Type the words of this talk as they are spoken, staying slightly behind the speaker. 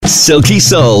Silky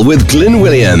Soul with Glyn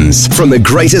Williams. From the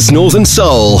greatest northern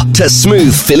soul to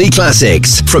smooth Philly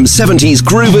classics. From 70s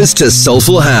groovers to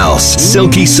soulful house.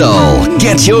 Silky Soul.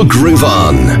 Get your groove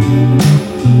on.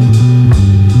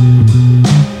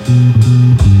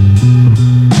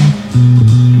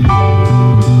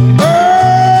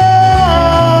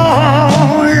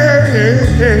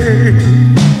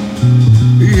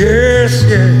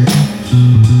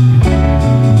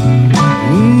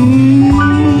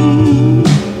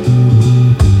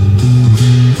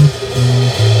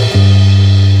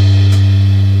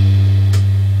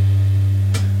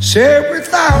 Say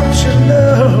without your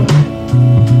love,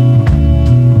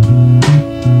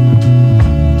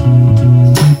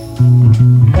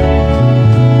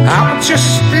 I would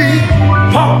just be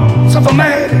parts of a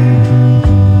man.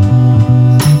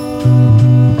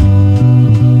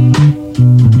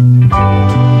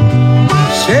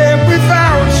 Say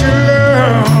without your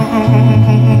love,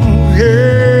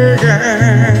 yeah,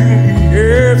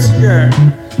 yes, yeah,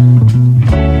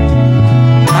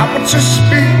 I would just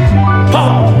be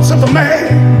parts of a man.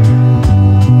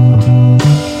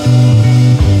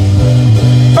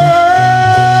 Oh,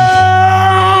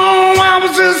 I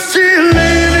was just here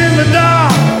laying in the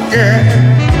dark, yeah.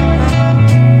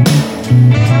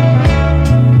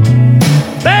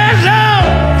 There's love,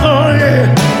 oh yeah.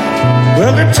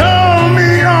 Well, they told me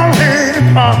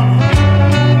only part.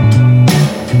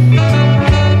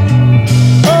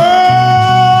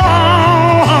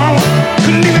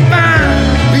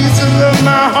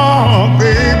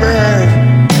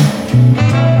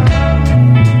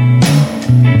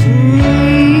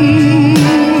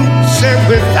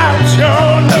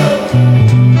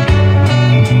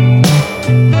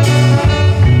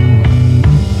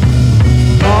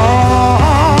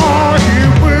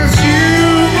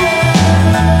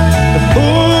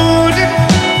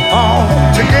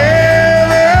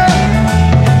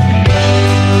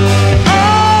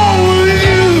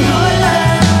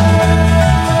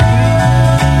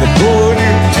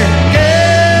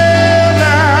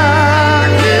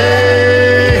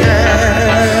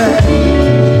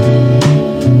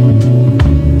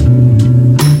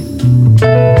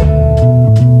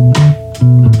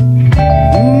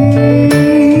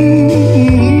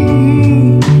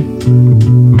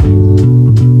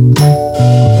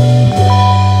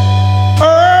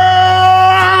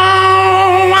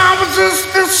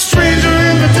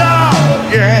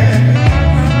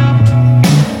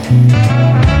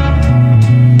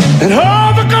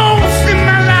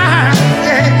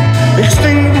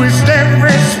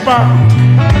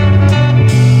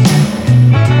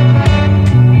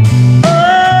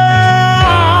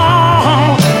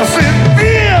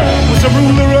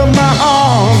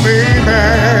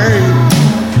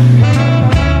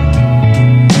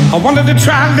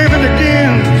 Try living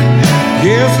again.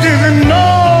 Yes, didn't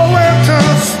know where to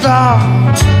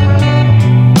start.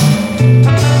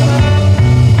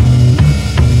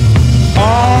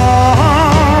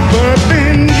 Oh, but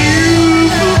then you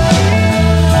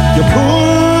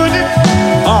put it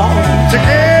all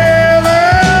together.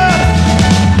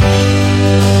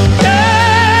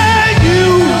 Yeah, you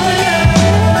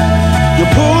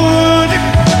put it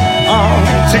all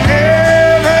together.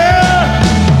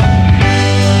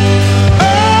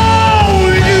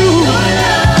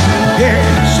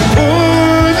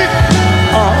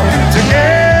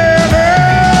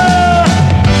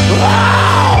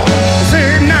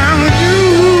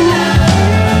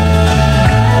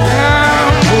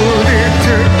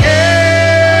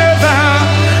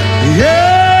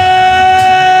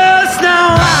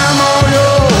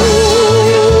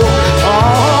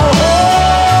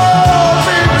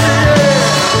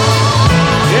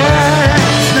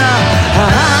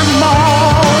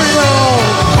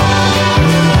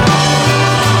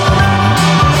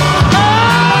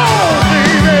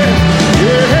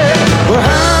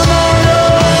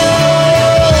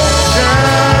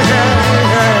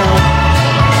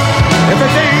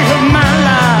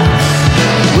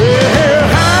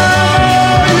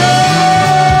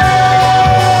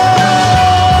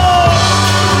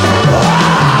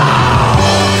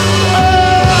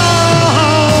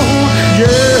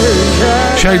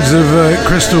 Shades of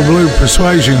Crystal Blue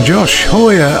Persuasion, Josh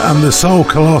Hoyer and the Soul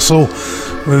Colossal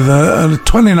with a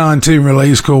 2019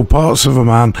 release called Parts of a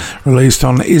Man, released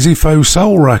on Izzyfo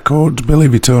Soul Records.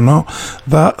 Believe it or not,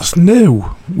 that's new,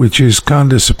 which is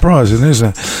kind of surprising,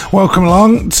 isn't it? Welcome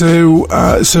along to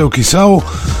Silky Soul.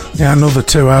 Yeah, another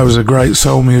 2 hours of great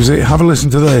soul music. Have a listen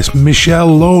to this.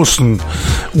 Michelle Lawson,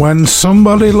 When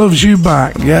Somebody Loves You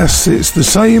Back. Yes, it's the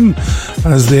same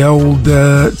as the old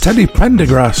Teddy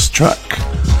Pendergrass track,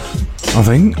 I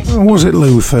think. Or was it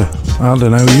Luther? I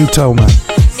don't know, you tell me.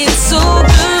 It's so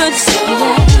good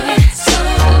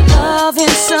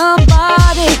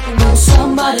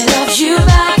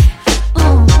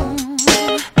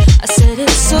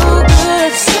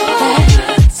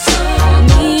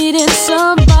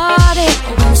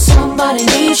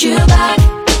somebody needs you back.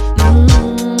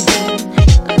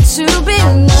 To be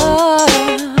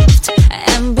loved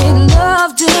and be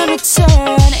loved in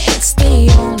return, it's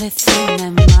the only thing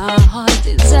that my heart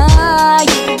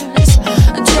desires.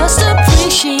 Just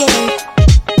appreciate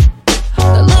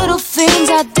the little things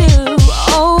I do.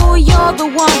 Oh, you're the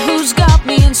one who's got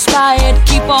me inspired.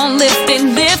 Keep on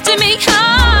lifting me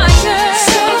higher.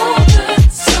 So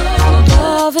good, so good.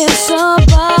 Loving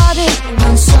somebody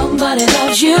when somebody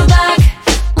loves you back.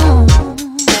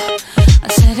 I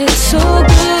said it's so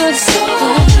good, so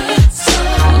good, so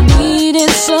good. Needing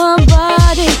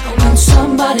somebody when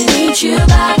somebody needs you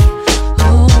back.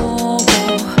 Oh,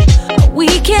 we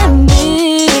can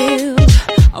build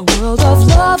a world of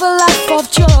love, a life of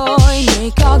joy.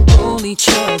 Make our goal each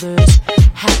other's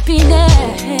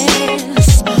happiness.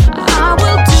 I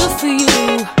will do for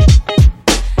you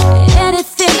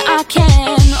anything I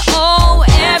can. Oh,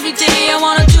 every day I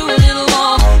wanna do a little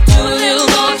more,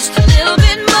 just a little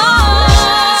bit more.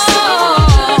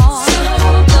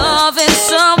 Loving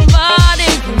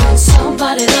somebody when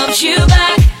somebody loves you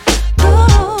back.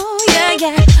 Oh, yeah,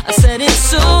 yeah. I said it's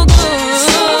so good.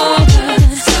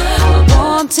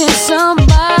 Wanting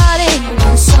somebody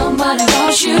when somebody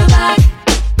wants you back.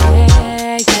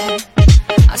 Yeah, yeah.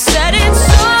 I said it's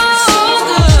so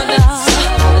good.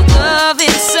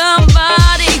 Loving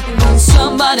somebody when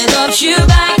somebody loves you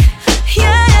back.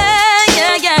 Yeah,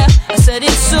 yeah, yeah. I said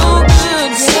it's so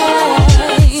good.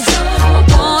 Yeah.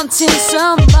 Wanting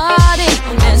somebody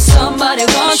and somebody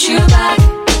wants you back.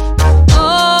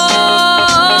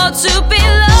 Oh, to be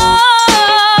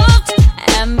loved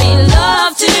and be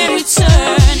loved in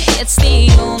return, it's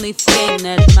the only thing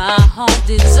that my heart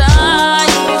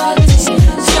desires.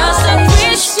 Just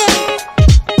appreciate,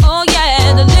 oh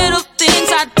yeah, the little things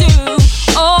I do.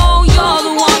 Oh, you're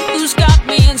the one who's got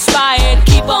me inspired.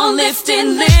 Keep on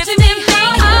lifting me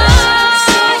higher.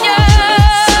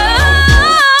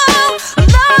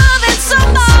 Loving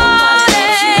somebody,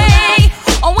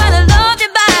 oh, when I love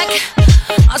you back.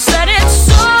 I said it's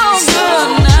so good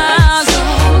now.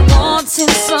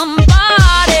 Wanting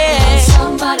somebody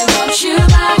wants you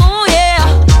back. Oh yeah,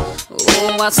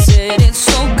 oh, I said it's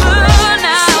so good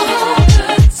now.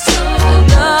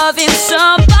 Loving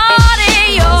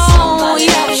somebody, oh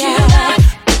yeah, yeah.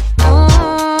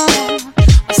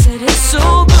 I said it's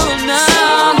so good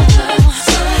now.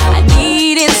 I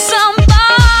needed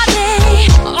somebody,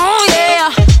 oh yeah.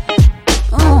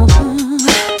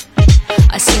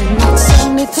 I said not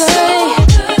 70-30,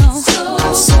 no,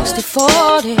 not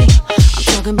 60-40. I'm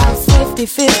talking about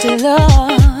 50-50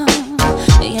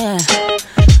 love, yeah.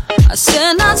 I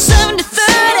said not 70-30,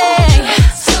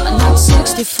 not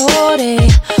 60-40.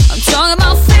 I'm talking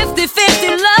about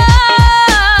 50-50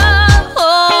 love,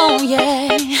 oh yeah.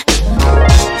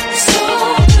 So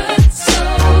good, so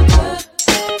good.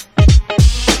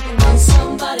 When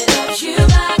somebody loves you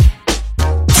back.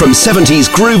 From 70s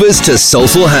groovers to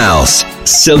soulful house,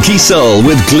 Silky Soul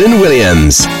with Glyn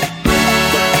Williams.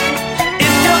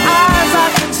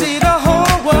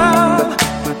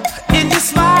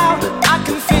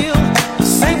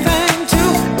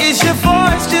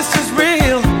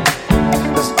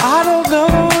 I don't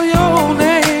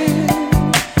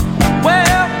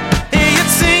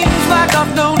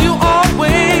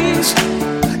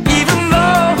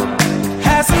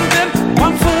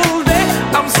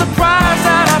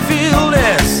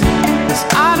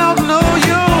know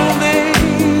your name.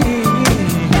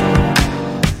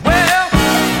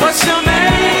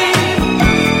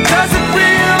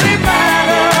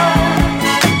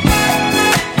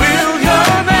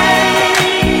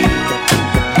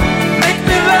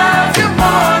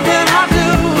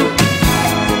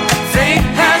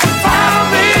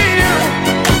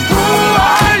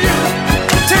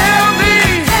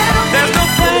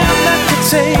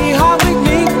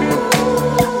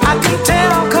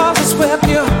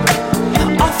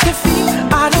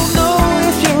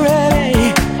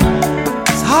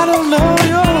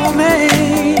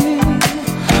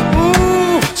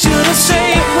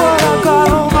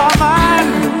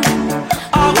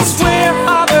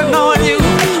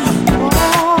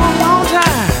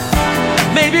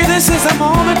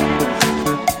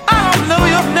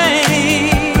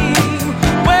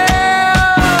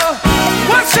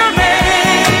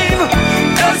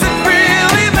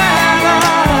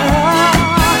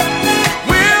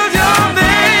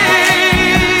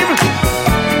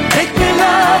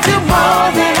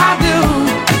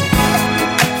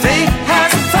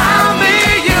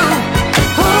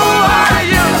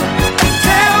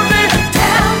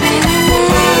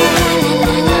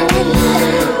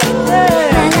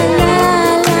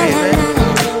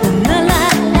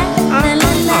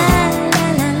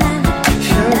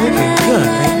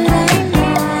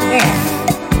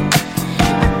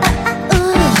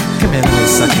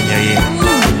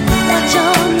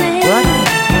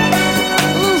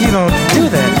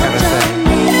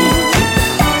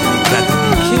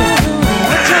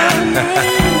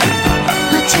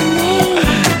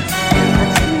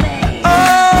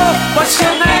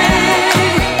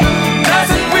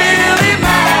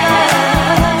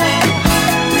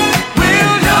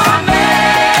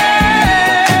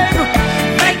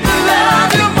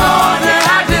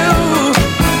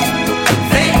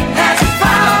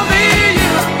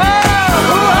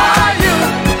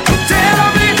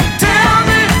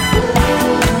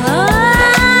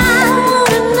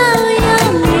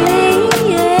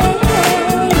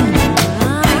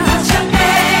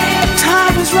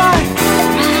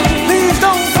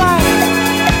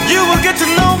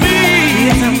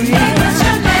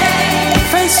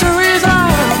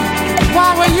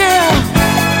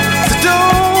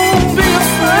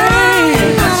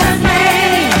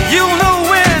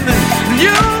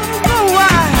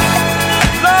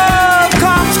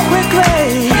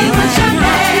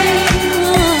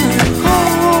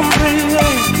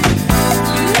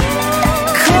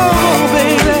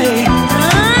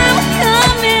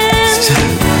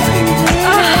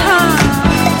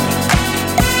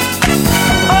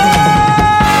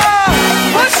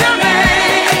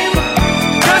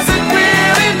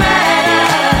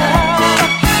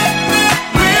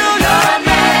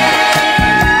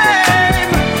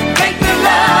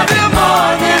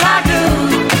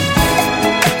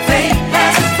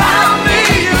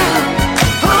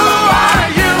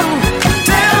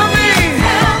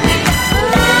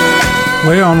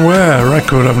 Leon Ware, a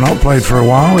record I've not played for a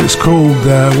while. It's called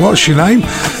What's Your Name?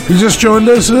 If you just joined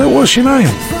us, what's your name?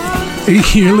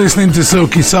 You're listening to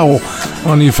Silky Soul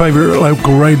on your favourite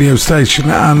local radio station,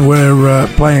 and we're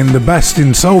playing the best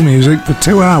in soul music for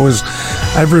 2 hours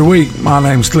every week. My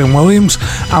name's Glyn Williams,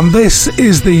 and this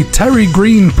is the Terry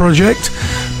Green Project.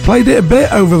 Played it a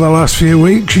bit over the last few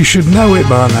weeks. You should know it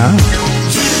by now.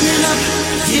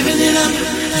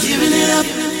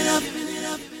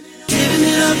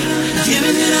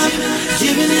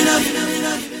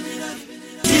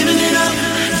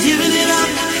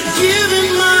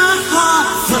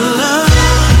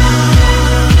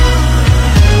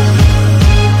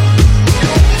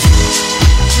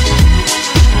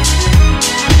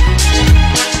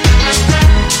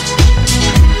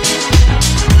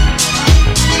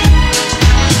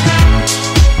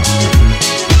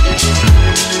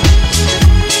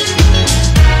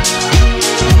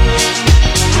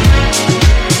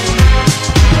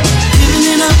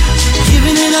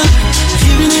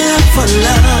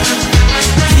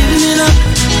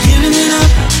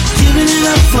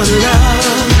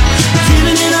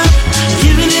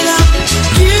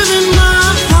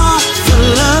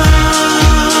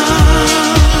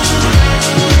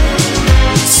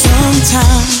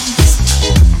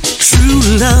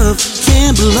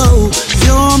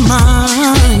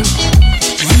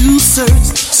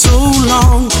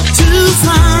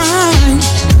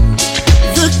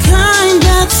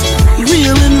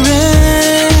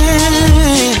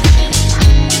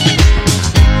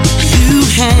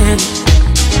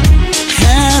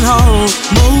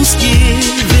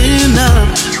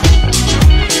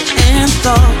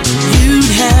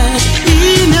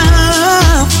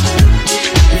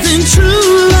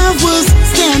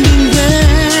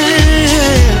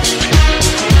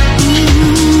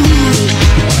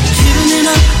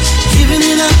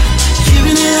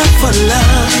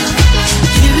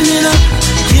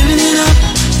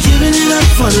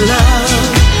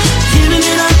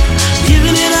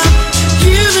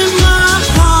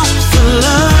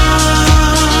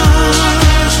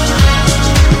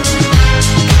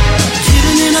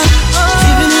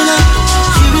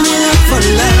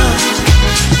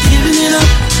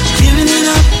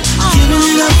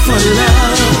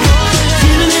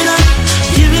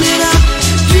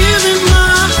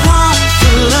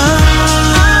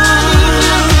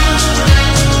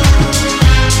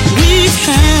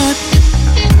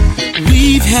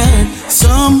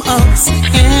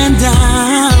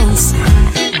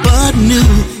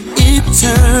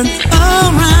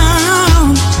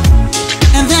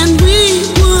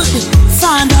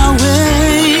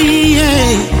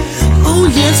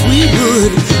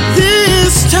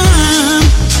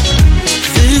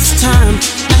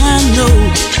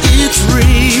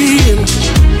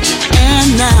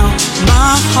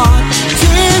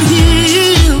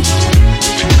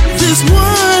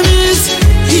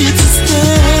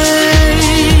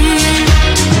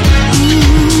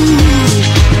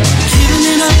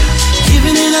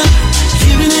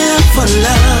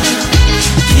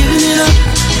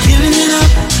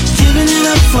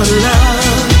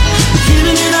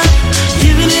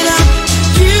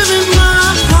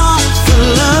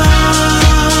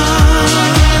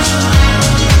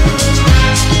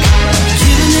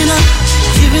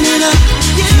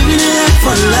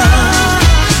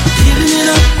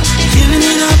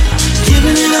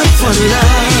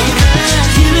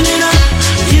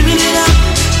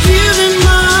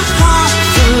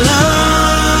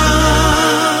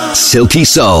 Silky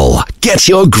Soul. Get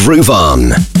your groove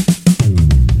on.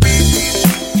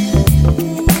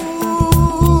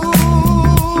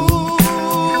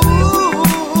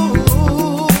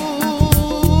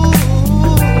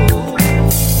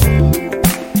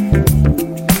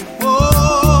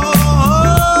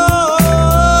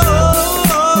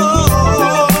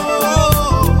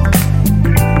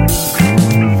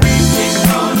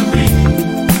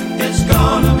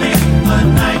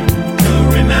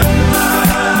 Remember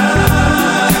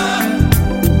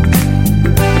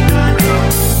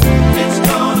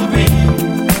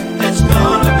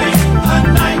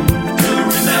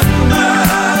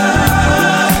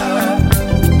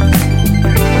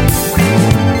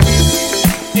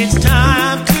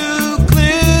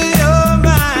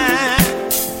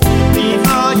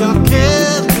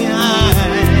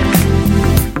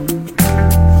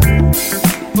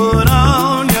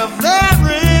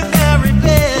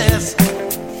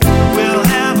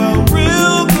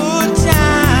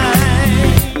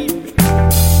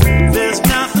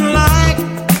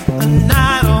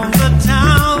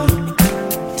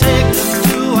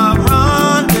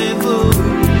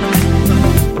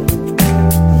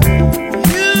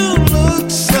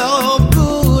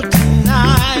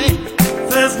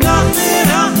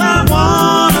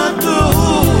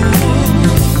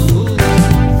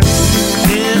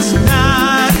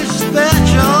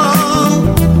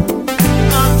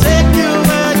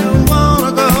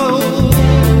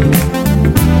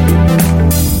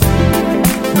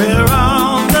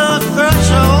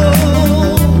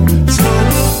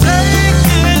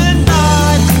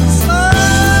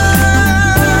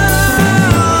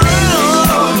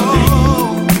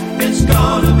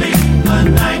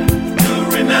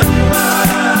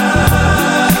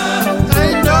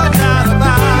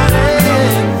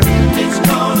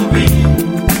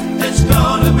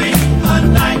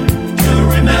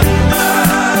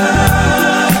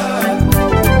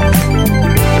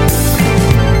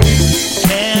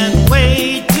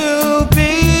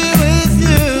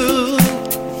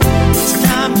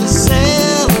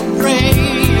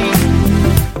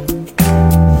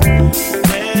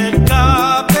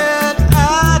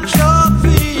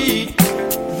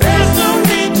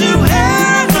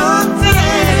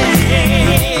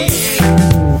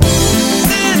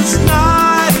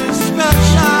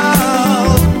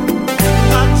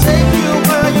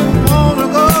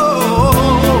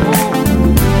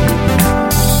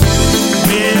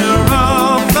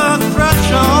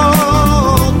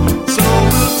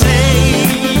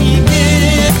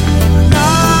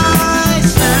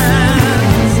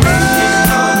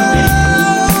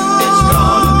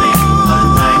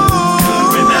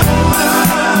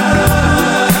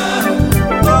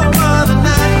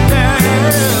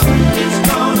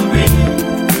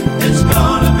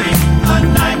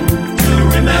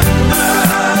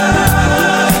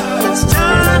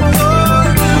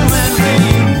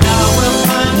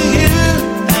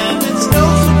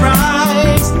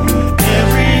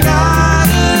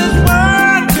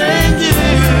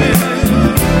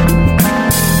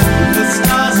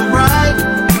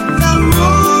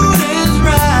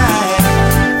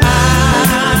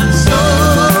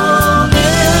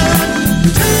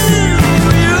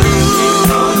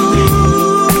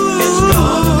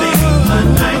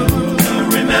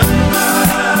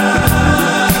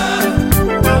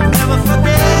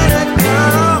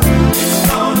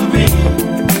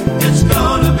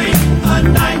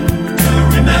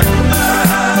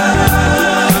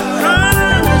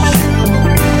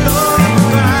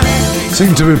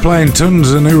Seem to be playing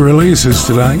tons of new releases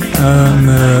today. And,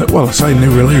 well, I say new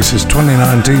releases,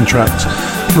 2019 tracks.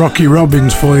 Rocky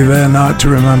Robbins for you there, Night to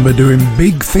Remember, doing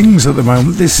big things at the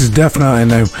moment. This is definitely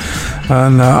new.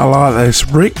 And I like this.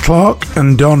 Rick Clark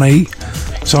and Donny.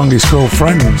 Song is called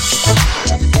Friends.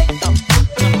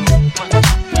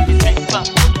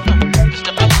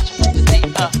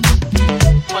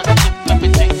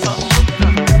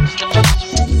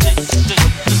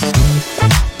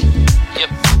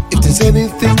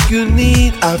 Anything you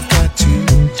need, I've got you.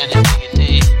 Anything you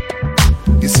need.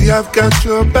 You see, I've got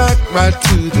your back right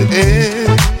to the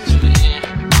end.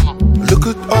 Look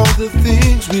at all the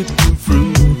things we've been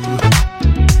through.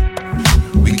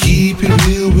 We keep it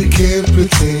real, we can't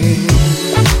pretend.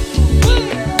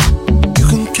 You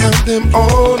can count them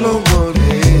all on one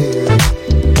hand.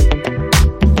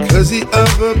 'Cause the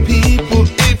other people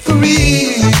ain't for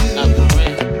real.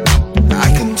 I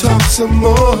can talk some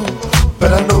more,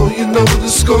 but I know you know the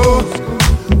score.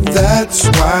 That's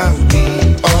why we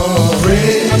are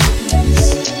friends.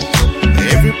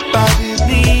 Everybody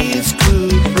needs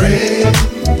good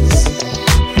friends.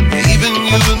 Even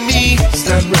you and me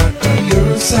stand right by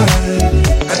your side,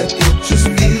 and it just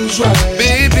feels right,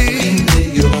 baby. In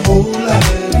your whole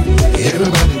life,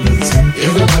 everybody needs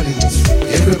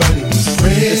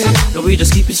friends. No, we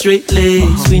just keep it straight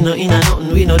laced. We no in and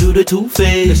nothing, we no do the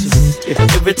two-face.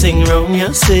 Everything wrong,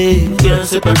 you say. Can't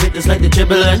separate us like the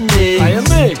treble and bass. I am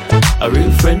me. A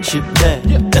real friendship that.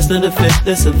 That's not a fact,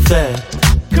 that's a fact.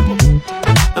 Come on.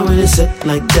 And when it's set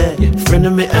like that, friend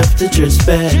of me after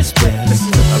trespass.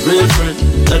 A real friend,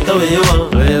 like the way you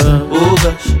want. Oh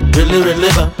gosh, really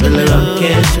wrong.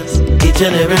 Can't trust each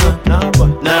and every one.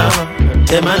 Now,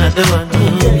 them are not the one.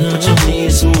 But you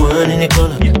need someone in your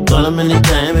corner. Call them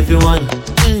anytime if you wanna.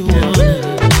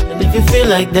 And if you feel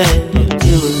like that,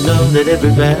 you will know that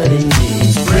everybody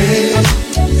needs friends.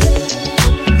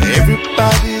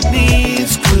 Everybody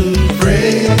needs good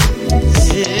friends.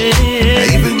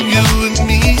 Yeah. Even you and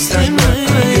me stand right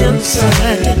by your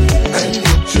side, and it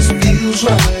just feels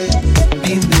right.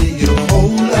 Been there your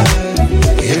whole life.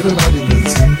 Everybody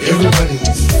needs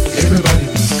friends.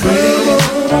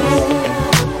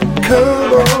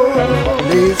 Come on,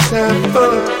 let's have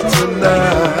fun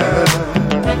tonight.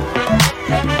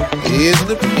 And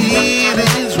the beat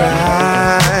is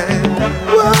right.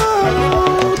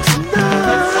 Whoa,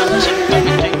 tonight.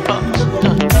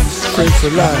 Friends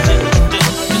for life.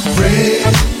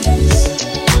 Friends.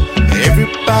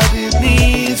 Everybody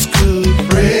needs good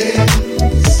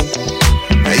friends.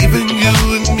 Even you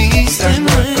and me stand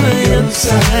right by your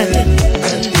side,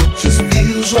 and it just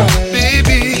feels right,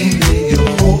 baby. In your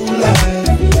whole life,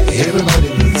 everybody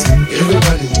needs friends.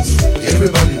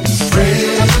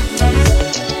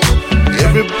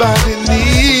 Everybody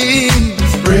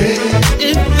needs friends.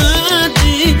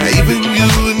 Even you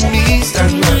and me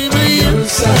stand right by your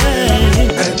side,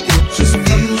 and it just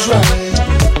feels right.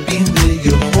 Been there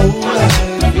your whole life.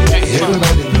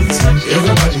 Everybody needs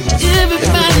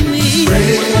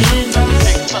friends.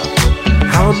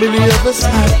 How many of us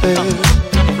have them?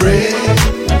 Friends.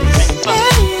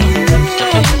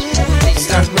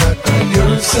 Stand right by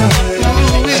your side.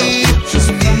 It just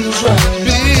feels right,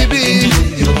 baby.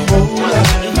 Your whole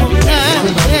life.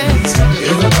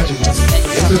 Everybody needs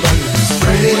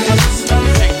friends.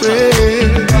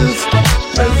 Friends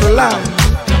for life.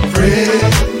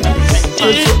 Friends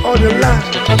for all your life.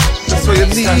 That's what you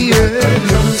need.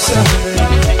 Your side,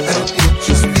 and it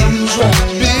just feels right,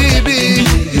 baby.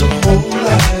 Your whole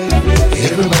life.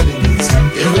 Everybody needs.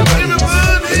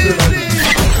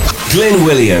 Glenn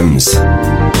Williams.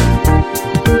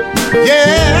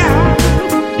 Yeah.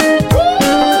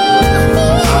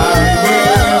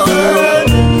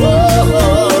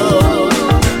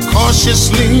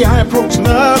 Cautiously I approach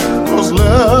love, 'cause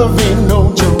love ain't no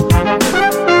joke.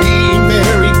 Being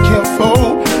very careful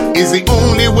is the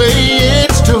only way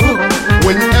it's took.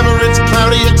 Whenever it's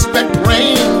cloudy, expect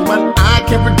rain, but I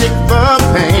can predict the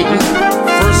pain.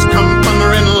 First come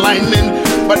thunder and lightning,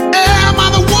 but am I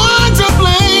the one to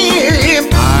blame?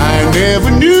 I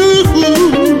never knew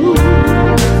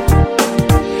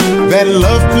that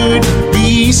love could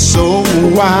be so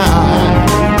wild.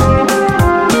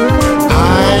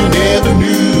 I never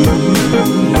knew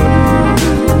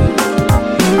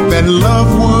that love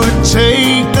would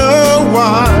take a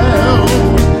while.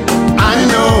 I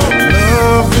know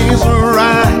love is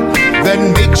right, that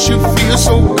makes you feel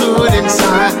so good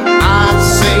inside. I've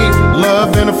saved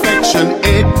love and affection,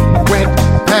 it went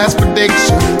past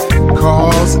prediction,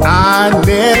 'cause I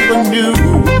never knew.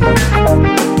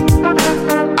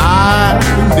 I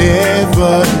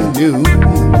never knew.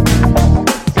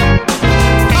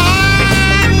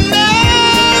 I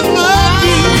never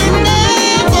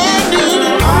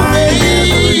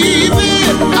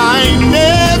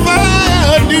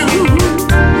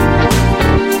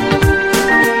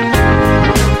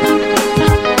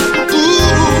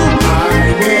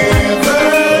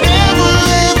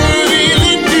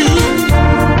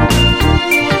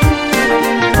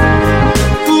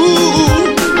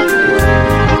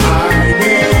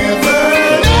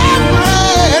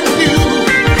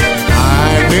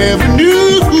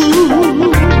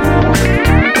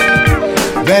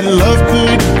love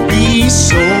could be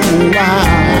so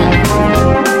wild.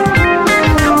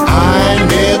 I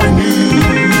never knew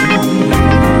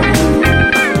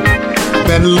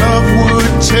that love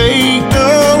would take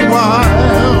a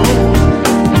while.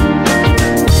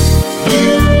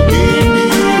 You gave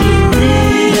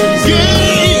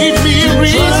me a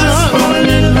reason to fall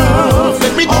in love.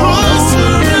 Let me trust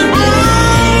over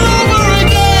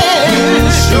again. You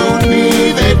showed me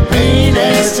that pain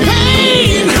has to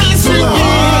pain has to the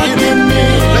heart in me.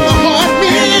 Like a heart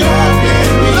beat.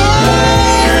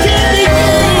 Love can be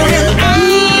good. I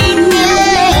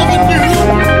never knew.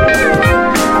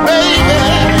 Baby,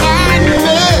 I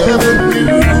never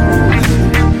knew.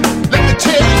 Let me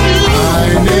tell you, I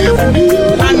never knew.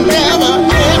 I never,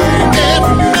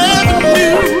 ever knew.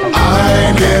 I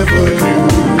never knew.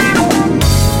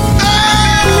 I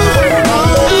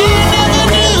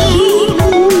never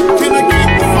knew. Can I get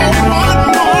the phone one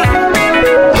more?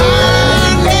 I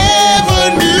never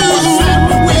knew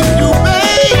with you,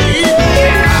 baby.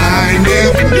 I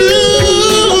never knew.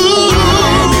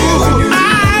 I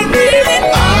really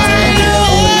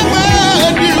never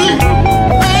knew.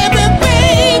 Baby,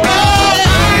 baby, I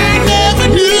never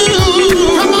knew.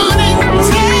 Come on and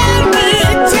tell me, I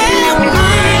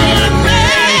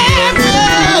never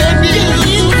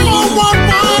knew. For one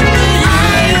thing, I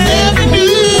never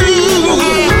knew.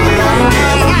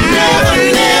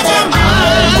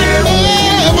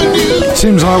 Never knew.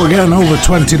 Seems like we're getting all the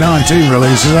 2019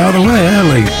 releases out of the way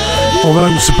early.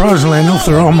 Although, surprisingly enough,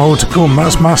 there are more to come.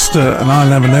 That's Master and I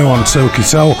Never Knew on Silky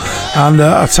Soul. And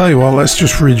I tell you what, let's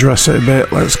just redress it a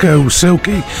bit. Let's go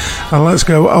Silky and let's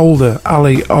go older.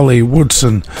 Ali Ollie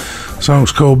Woodson.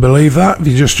 Song's called Believe That. If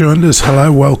you just joined us,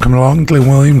 hello, welcome along. Glyn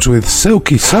Williams with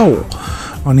Silky Soul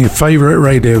on your favourite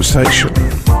radio station.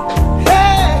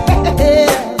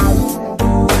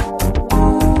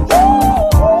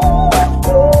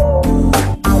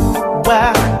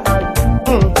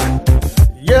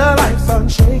 Your life's on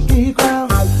shaky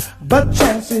ground, but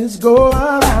chances go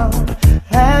around.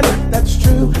 And if that's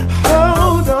true,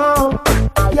 hold on,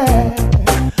 yeah.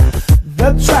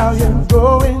 The trial you're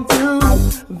going through,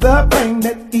 the pain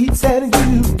that eats at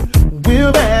you,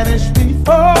 will vanish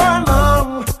before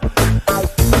long.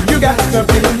 You got to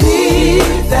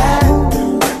believe that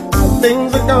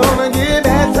things are gonna get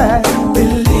better.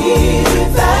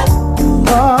 Believe that,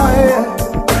 oh yeah.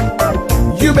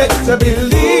 You better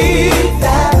believe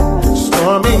that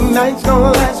stormy nights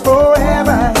gonna last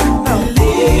forever.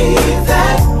 Believe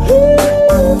that.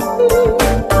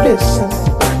 Listen,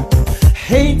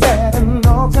 hate at an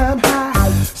all-time high.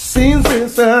 Seems we're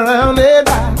surrounded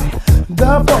by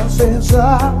the forces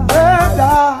of the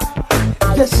dark.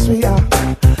 Yes, we are.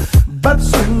 But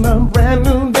soon a brand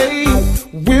new day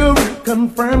will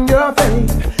reconfirm your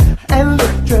faith and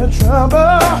lift your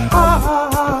troubled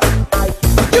heart.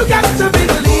 You got to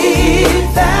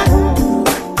believe that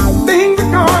things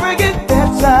are gonna get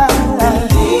better.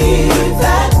 Believe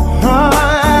that.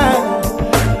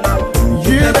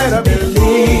 You better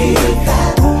believe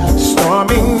that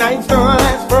stormy nights don't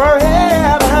last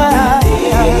forever.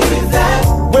 Believe that.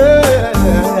 Well,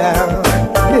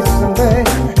 listen, baby.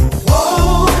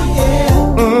 Oh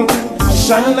yeah.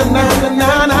 Shine na na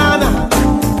na na na.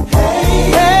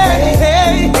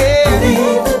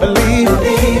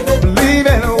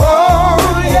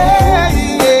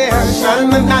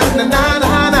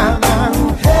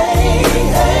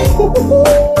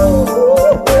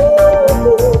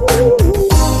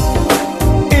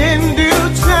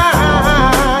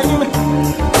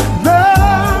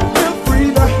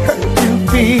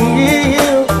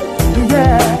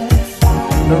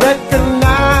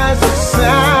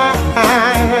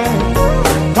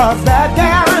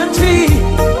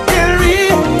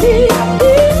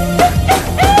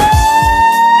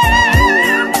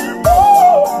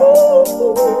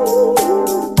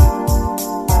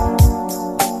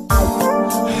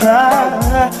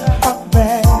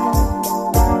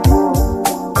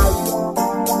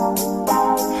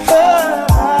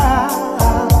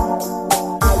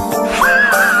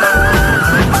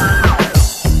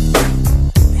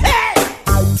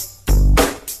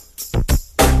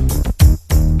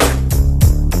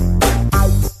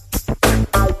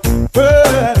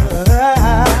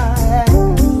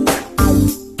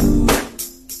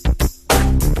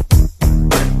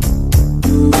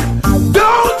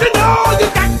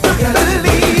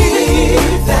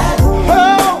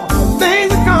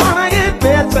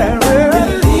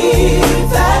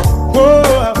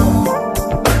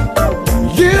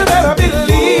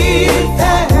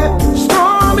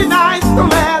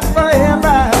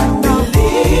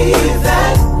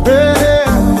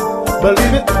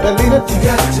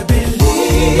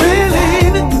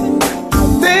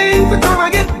 I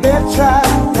get there, try to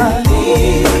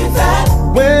believe that.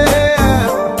 Well,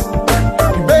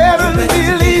 you better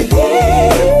believe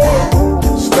that.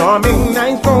 Stormy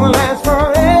nights gonna last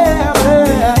forever.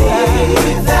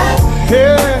 Believe that.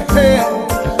 Yeah, yeah,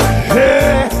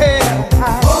 yeah,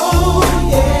 yeah. Oh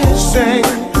yeah. Sing,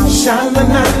 shine, na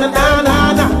na na na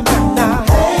na na.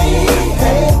 Hey,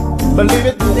 hey. Believe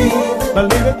it, believe it,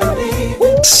 believe it, believe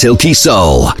it. Silky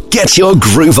Soul, get your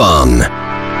groove on.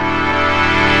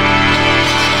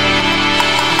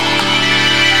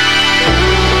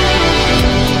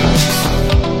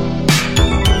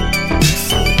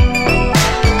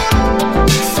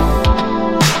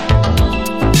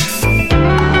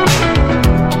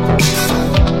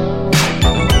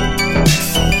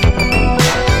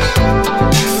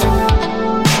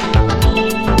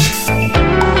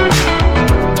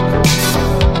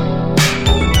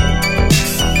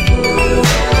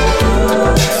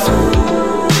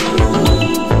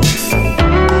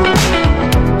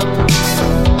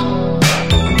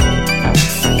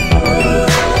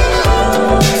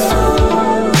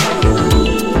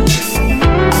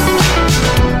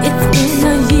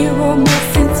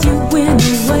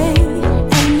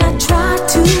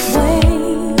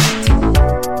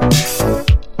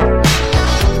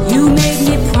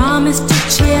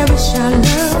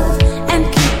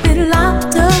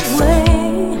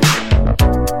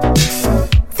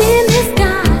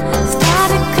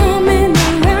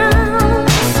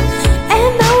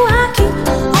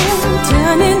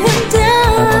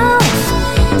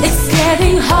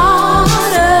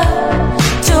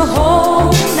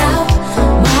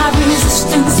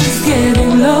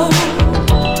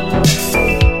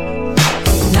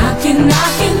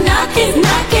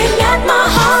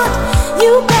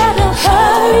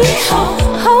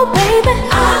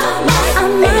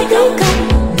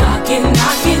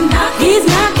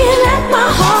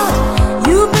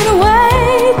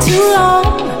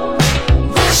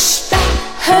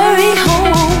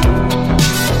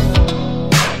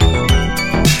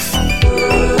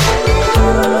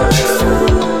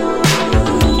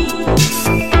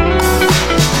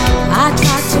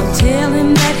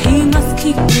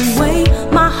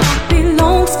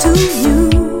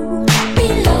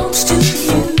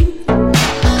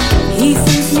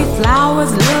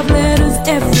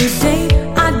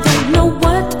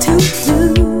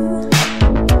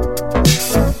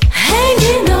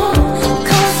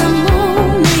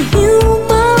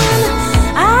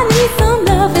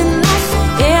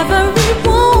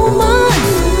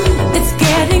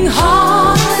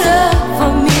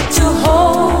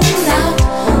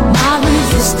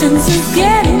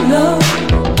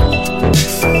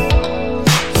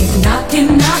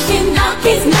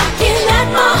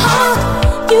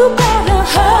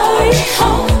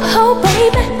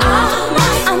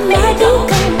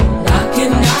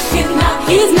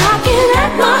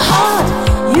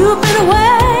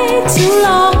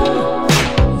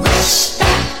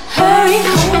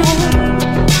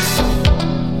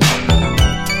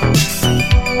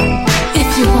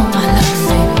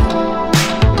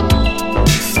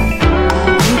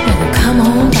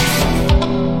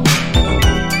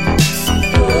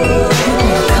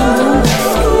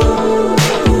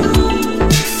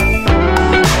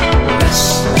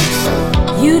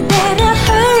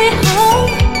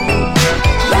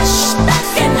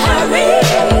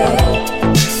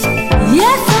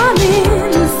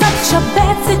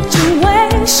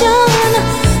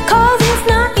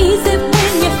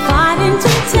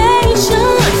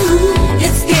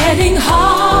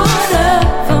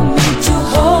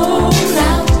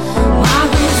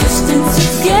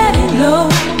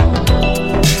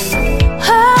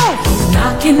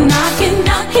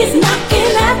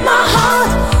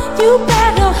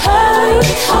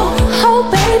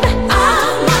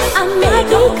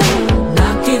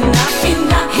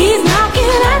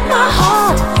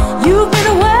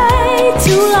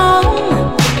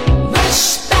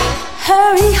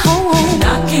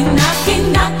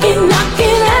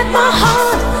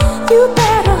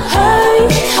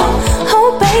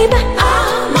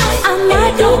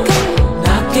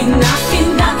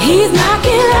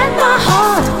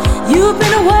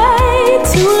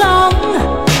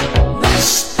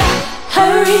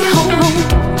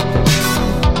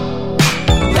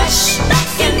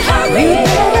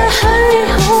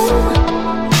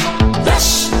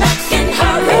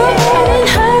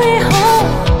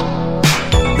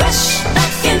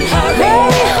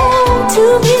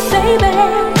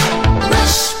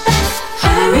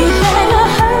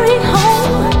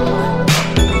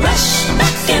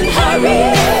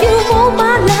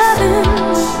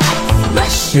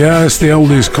 Yeah, it's the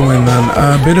oldies coming then.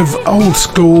 A bit of old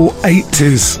school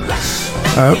 80s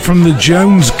from the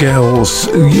Jones Girls.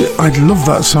 I love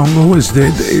that song, always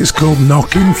did. It's called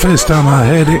Knocking. First time I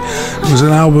heard it was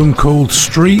an album called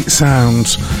Street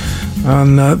Sounds,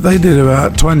 and they did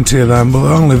about 20 of them,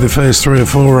 but only the first 3 or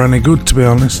 4 were any good, to be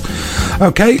honest.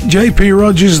 Okay, JP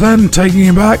Rogers then, taking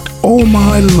you back, All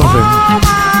My Loving.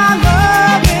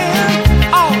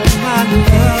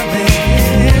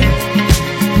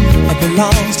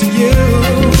 Belongs to you.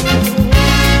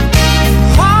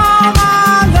 All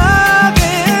my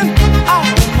loving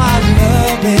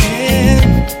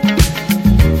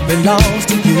belongs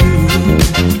to you.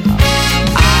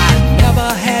 I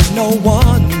never had no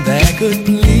one that could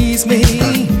please me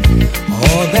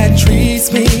or that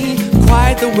treats me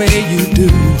quite the way you do.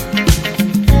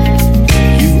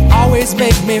 You always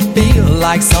make me feel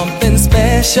like something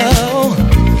special,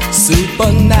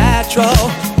 supernatural,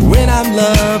 when I'm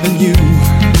loving you.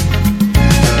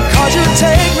 Cause you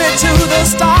take me to the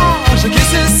stars, your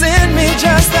kisses send me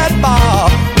just that far.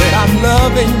 When I'm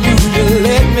loving you, you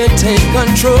let me take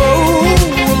control,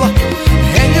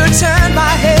 and you turn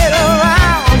my head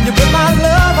around, you put my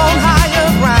love on higher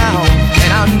ground,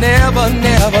 and I'm never,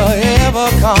 never, ever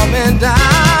coming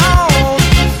down,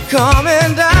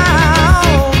 coming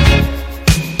down.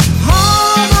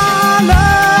 All my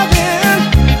loving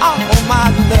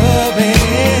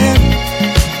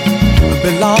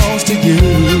belongs to you.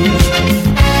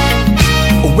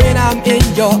 When I'm in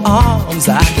your arms,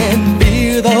 I can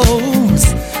feel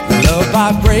those love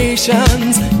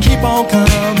vibrations keep on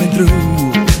coming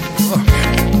through.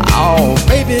 Oh,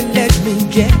 baby, let me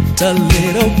get a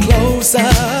little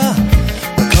closer,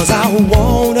 because I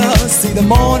wanna see the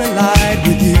morning light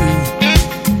with you.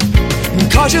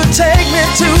 Cause you take me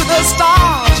to the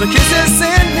stars, your kisses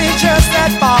send me just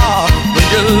that far. When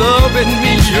you're loving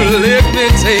me, you let me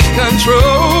take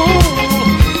control,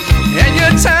 and you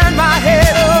turn my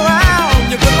head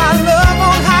around, you put my love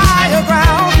on higher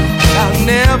ground, and I'm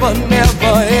never,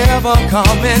 never, ever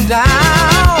coming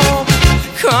down,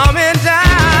 coming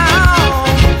down.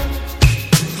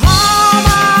 All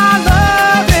my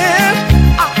loving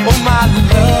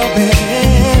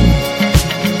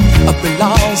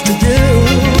belongs to you.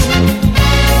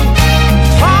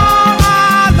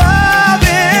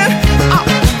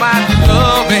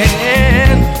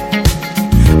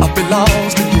 Belongs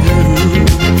to you.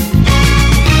 My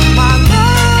love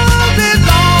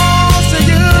belongs to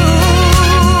you.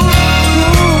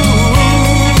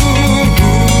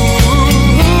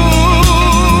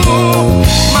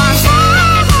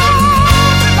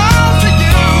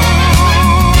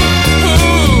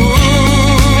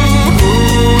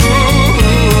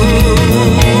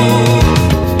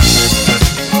 My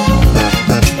love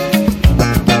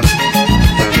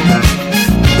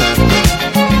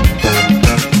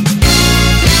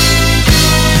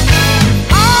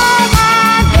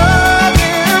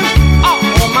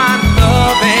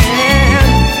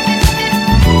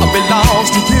belongs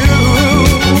to you.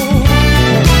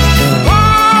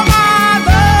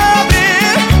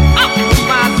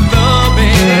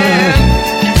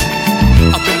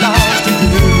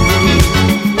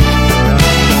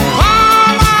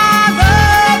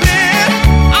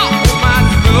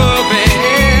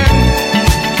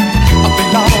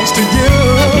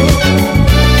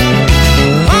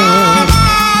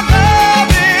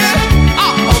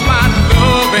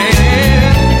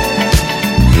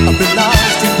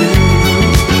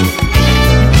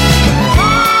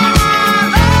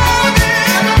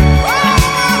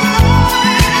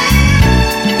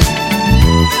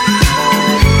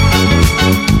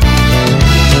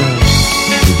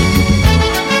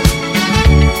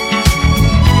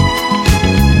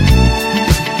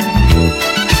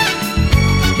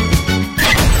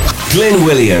 Glyn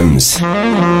Williams.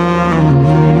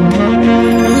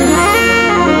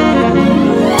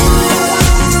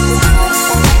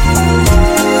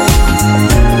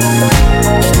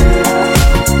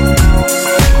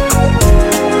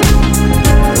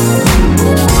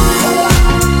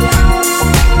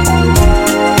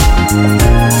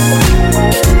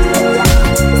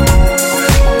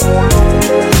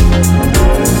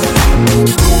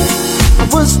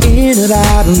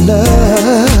 Out of love,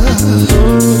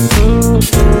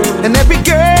 and every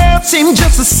girl seemed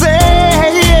just the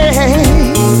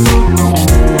same.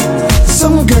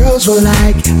 Some girls were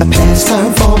like a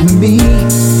pastime for me,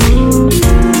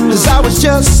 'cause I was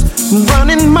just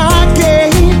running my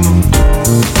game,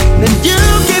 and you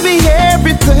gave me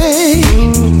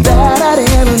everything that I'd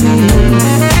ever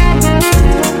need.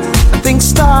 Things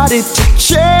started to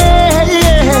change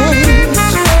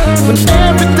when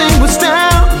everything was down.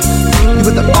 You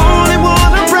were the only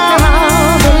one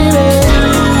around, baby.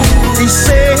 They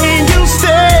say you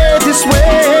stay this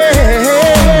way.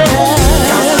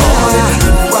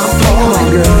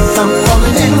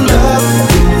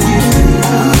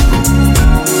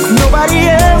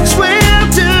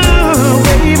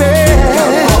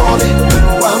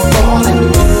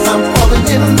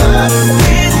 love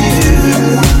with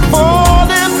you.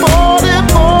 Falling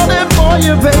for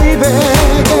you, baby.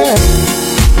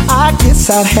 I guess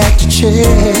I'd have to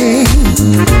change.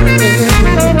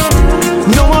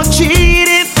 No more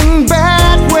cheating in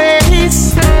bad ways.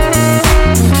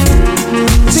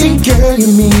 See, girl, you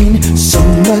mean so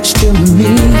much to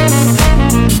me.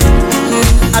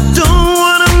 I don't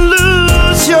wanna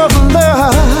lose your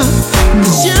love,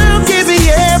 'cause you give me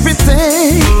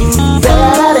everything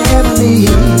that I'd ever need.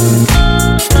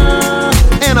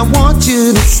 And I want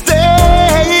you to stay.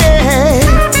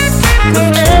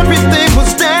 When everything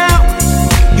was down,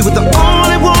 you were the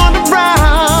only one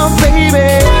around, baby.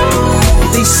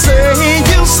 They say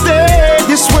you'll stay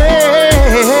this way.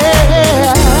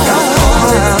 I'm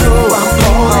falling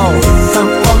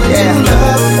in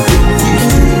love with you.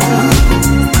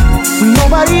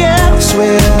 Nobody else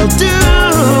will do,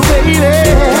 baby.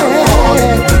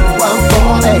 I'm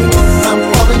falling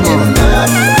in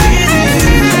love with you.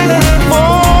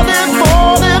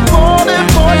 Falling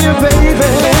for you,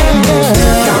 baby.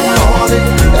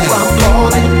 I'm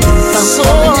falling so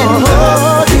deep,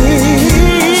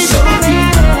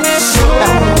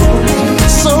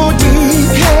 so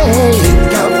deep, yeah.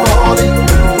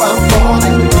 I'm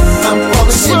falling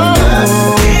so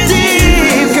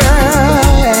deep, girl.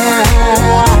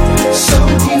 So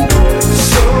deep,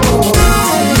 so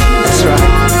that's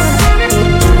right.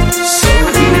 So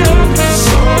deep,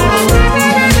 so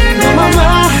my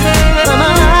mind,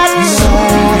 so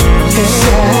deep,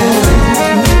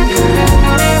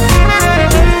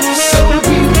 so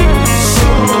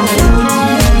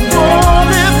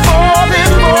falling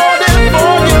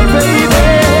for you, baby.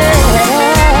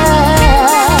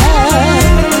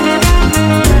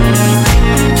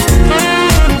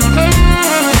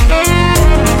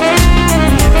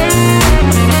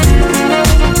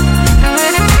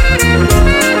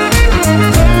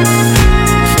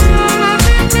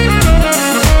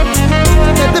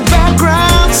 Let the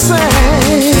background sing.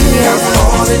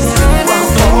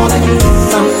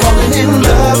 I'm falling in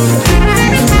love with you.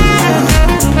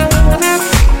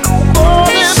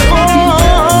 Falling.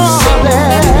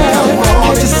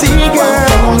 Can't you see,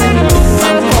 girl?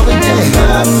 I'm falling in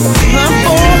love. I'm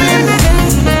falling.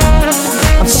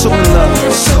 I'm so in love.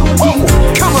 Woo,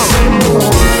 come on.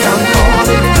 I'm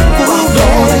falling. Baby.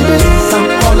 I'm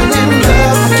falling in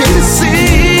love. Can't you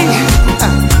see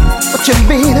what you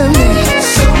mean to me?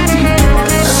 So deep.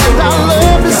 Our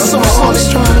love is so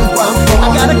strong. I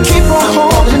gotta keep on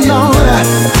holding on.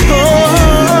 Oh,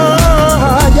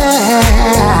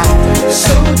 yeah.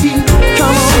 So deep.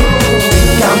 Come on.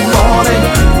 I'm falling.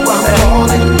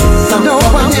 No,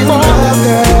 I'm falling,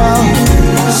 girl.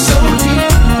 So deep.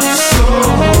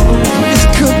 This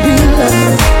could be love.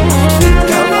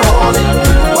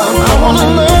 I wanna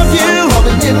love you.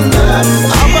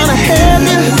 I wanna have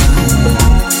you.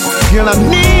 Girl, I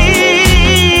need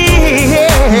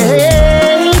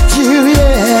you,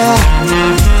 yeah.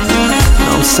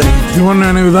 I'm saying. If you're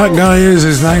wondering who that guy is,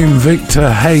 his name Victor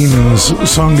Haynes. The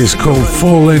song is called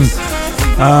Falling,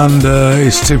 and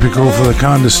it's typical for the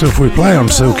kind of stuff we play on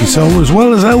Silky Soul, as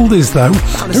well as oldies though.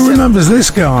 Who remembers this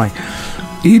guy?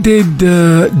 He did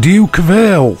Duke of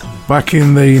Earl back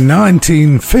in the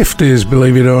 1950s,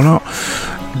 believe it or not.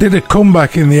 Did a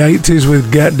comeback in the 80s with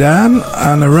Get Down,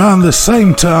 and around the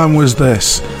same time was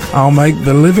this, I'll Make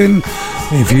the Living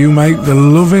If You Make the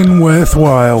Loving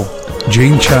Worthwhile,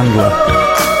 Gene Chandler.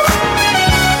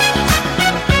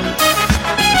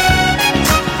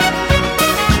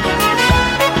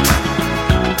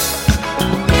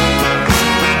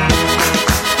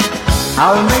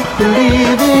 I'll make the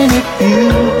living if you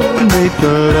make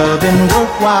the loving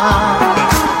worthwhile.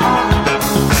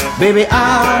 Baby,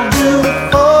 I'll do it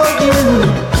for you.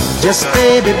 Just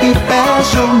baby, be fair,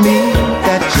 show me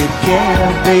that you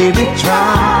care. Baby,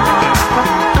 try.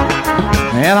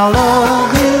 And I'll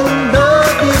love you.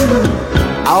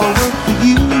 I'll work for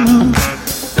you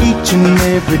each and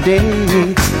every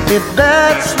day. If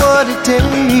that's what it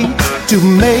takes to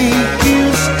make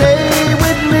you stay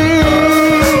with me.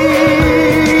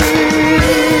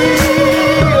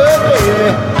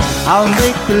 I'll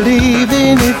make the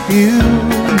living if you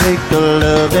make the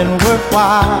loving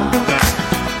worthwhile.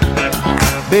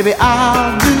 Baby,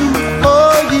 I'll do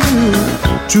for you.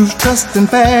 Truth, trust, and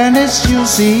fairness, you'll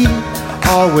see,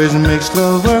 always makes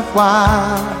love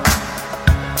worthwhile.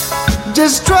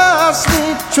 Just trust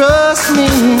me.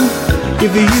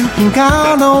 If you can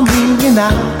count on me and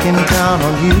I can count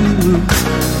on you.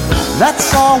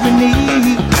 That's all we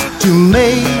need to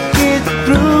make it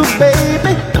through,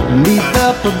 baby. Meet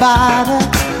the provider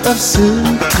of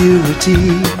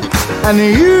security, and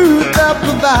you the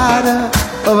provider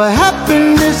of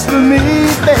happiness for me,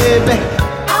 baby.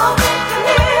 I'll make a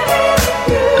living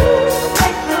with you,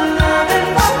 make the loving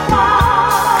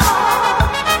worthwhile.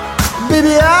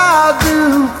 Baby, I'll do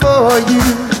for you.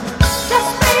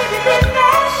 Just baby, be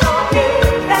there, show me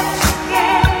that you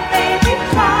can, baby,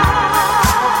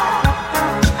 try.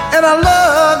 And I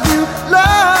love you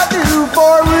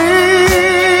for real,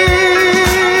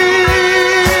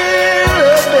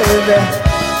 baby.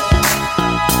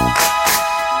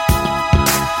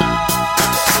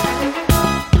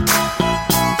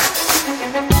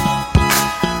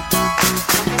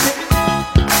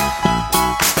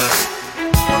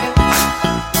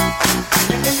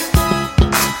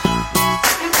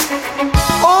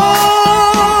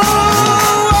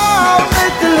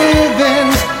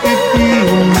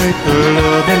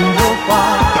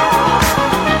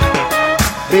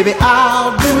 Baby,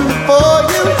 I'll do for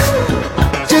you.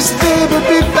 Just baby,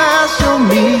 be fast, show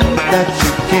me that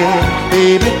you can,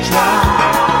 baby, try.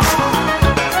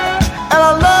 And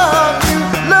I love you.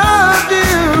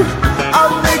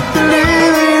 I'll make the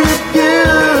living with you,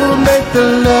 make the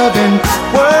loving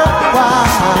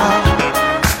worthwhile.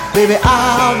 Baby,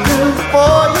 I'll do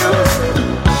for you.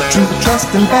 True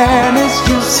trust and fairness,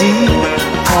 you see,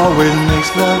 always makes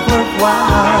love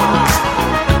worthwhile.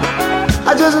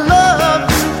 I just love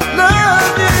you.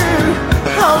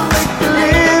 I'll make the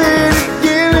living with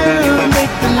you,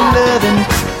 make the loving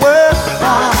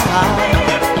worthwhile.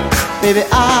 Baby,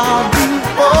 I'll do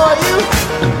for you.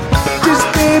 Just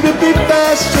baby, be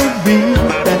fast, show me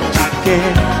that you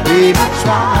can, baby,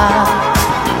 try.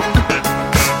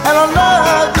 And I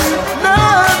love you.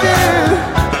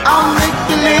 I'll make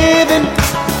the living.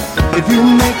 If you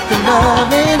make the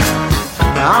loving,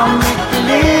 I'll make the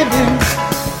living.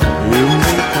 You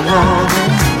make the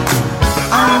loving.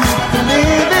 I'll make the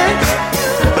living,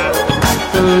 make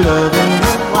the loving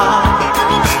worthwhile.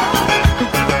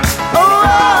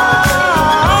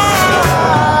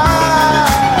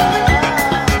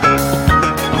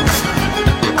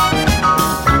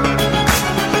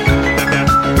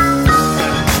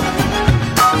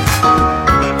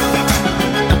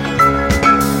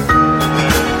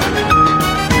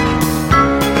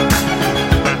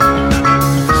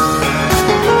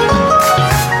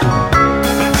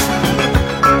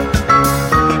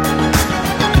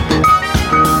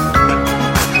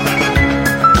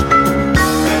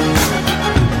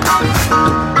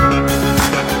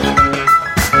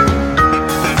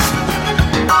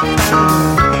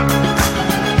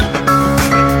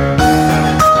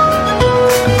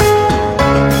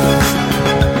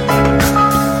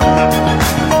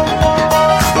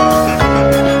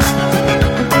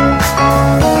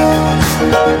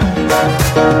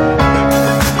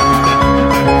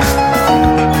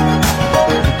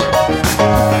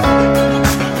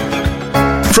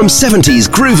 From 70s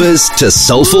groovers to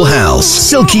soulful house,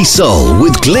 Silky Soul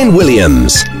with Glyn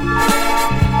Williams.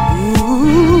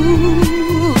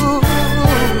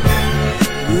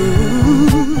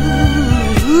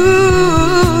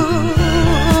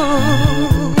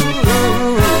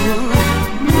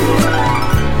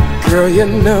 Girl, you're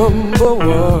number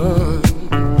one,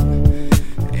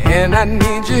 and I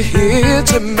need you here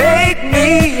to make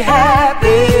me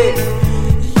happy.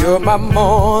 You're my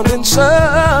morning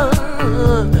sun,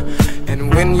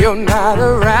 and when you're not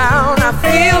around, I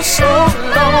feel so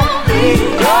lonely.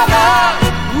 Your love,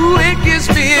 ooh, it gives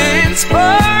me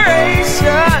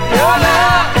inspiration. Your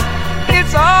love,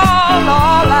 it's all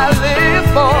I live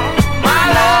for.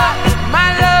 My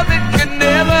love, it could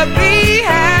never be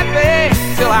happy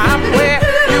till I'm where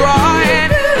you are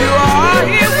and you are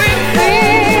here with me.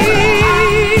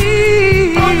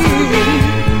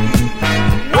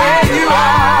 Where you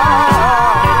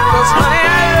are, 'cause honey,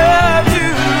 I love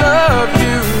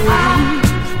you.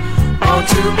 Want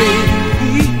to be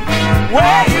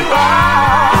where you are.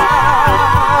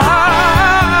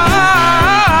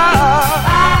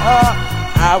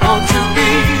 I want to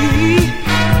be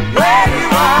where you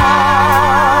are.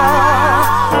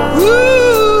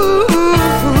 Ooh,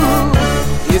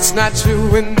 it's not true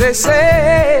when they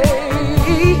say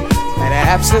that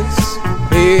absence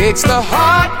makes the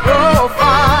heart grow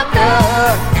fonder.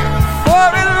 For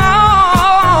as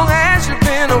long as you've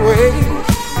been away,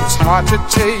 it's hard to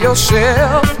tell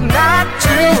yourself not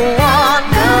to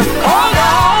wonder. Hold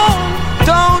on,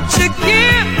 don't you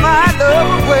give my love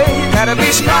away. Gotta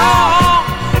be strong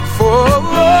for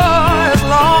as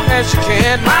long as you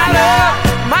can. My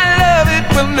love, it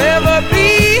will never be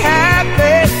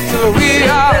happy till we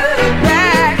are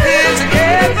back here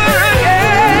together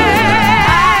again.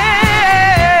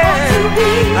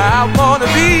 I wanna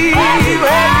be where you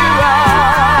are.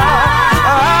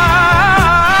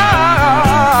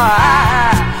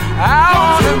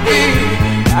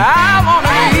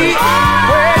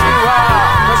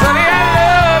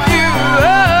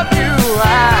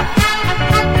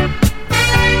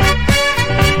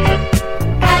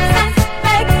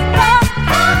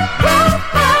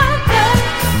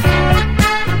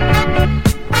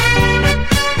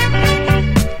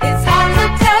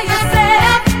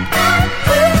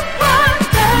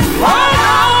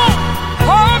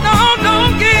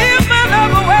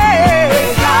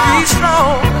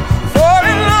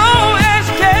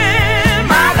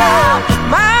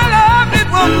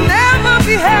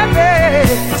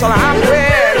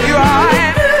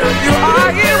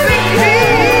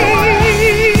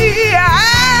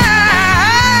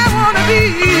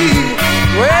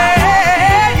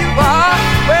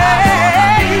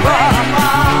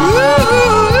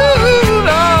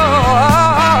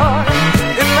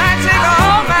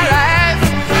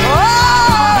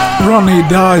 Ronnie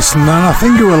Dyson, and I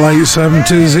think it was late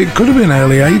 70s. It could have been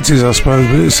early 80s, I suppose,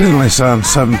 but it certainly sounds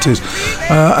 70s.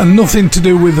 And nothing to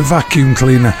do with the vacuum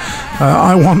cleaner.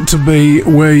 I Want to Be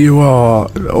Where You Are.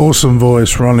 Awesome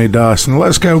voice, Ronnie Dyson.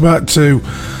 Let's go back to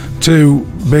two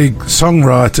big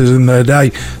songwriters in their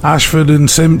day, Ashford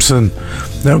and Simpson.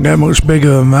 Don't get much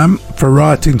bigger than them for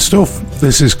writing stuff.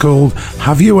 This is called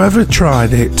Have You Ever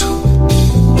Tried It?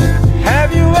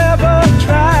 Have you ever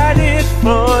tried it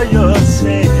for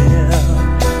yourself?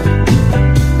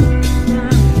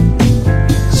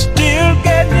 Still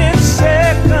getting it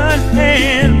second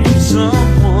hand from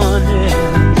someone else?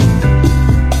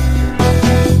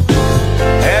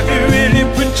 Have you really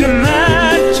put your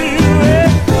mind to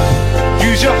it?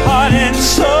 Use your heart and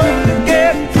soul to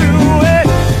get through it?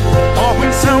 Or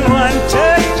when someone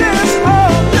touches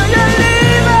home, do you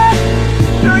leave it?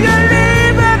 Do you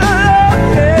leave it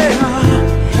alone?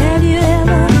 Have you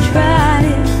ever tried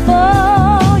it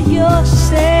for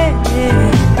yourself?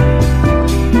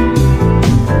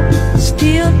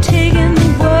 Still taking the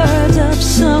words of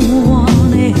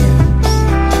someone else.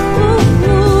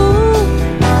 Ooh.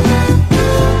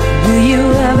 Will you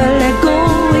ever let go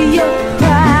of your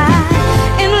pride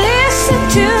and listen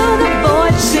to the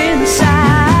voice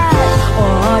inside?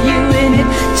 Or are you in it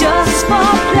just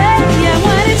for play? And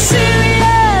when it's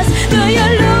serious, do you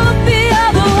look the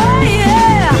other way?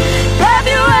 Yeah. Have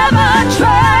you ever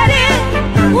tried it?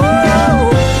 Woo.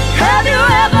 Have you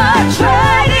ever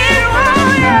tried it?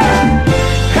 Oh, yeah.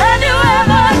 Have you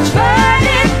ever tried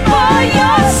it for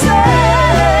yourself?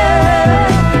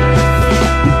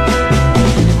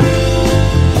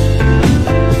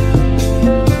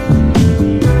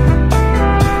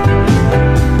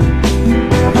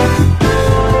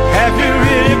 Have you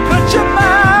really put your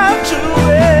mind to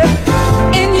it?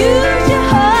 And use your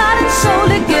heart and soul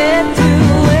to get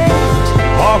through it.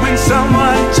 Or when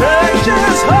someone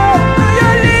touches home, do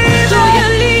you leave Do it? you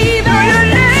leave it?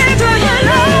 Do you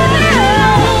leave it?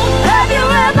 Have you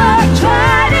ever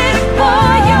tried it for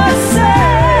yourself?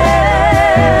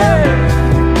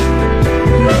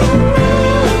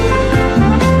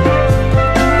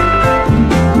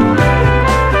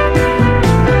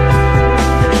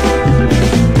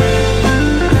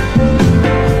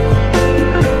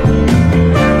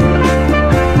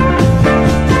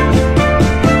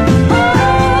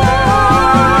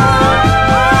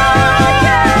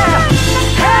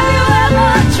 Have you ever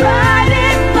tried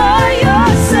it for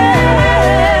yourself?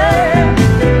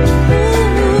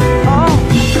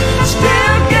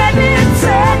 Still getting it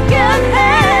second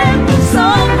hand from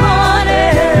someone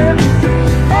else.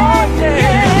 Oh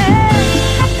yeah.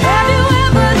 Have you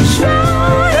ever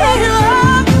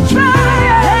tried it?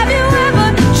 Have you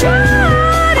ever tried it?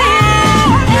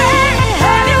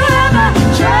 Have you ever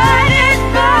tried it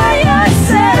for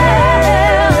yourself?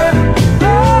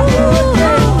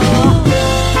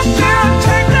 Still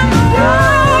taking the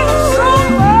world of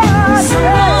someone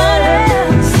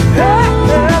else.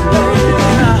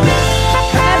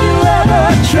 Have you ever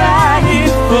tried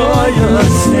it For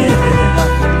yourself.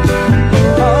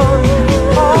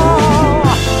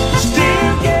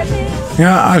 Still getting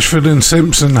Yeah, Ashford and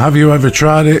Simpson, Have You Ever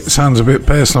Tried It? Sounds a bit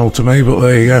personal to me, but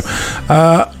there you go.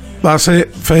 That's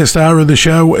it. First hour of the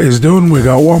show is done. We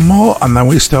got one more, and then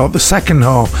we start the second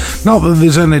half. Not that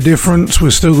there's any difference. We're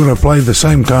still going to play the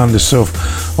same kind of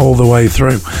stuff all the way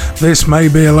through. This may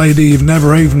be a lady you've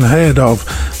never even heard of.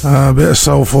 A bit of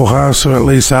soulful house, or at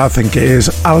least I think it is.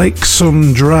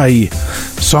 Alexandre.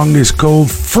 Song is called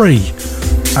Free,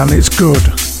 and it's good.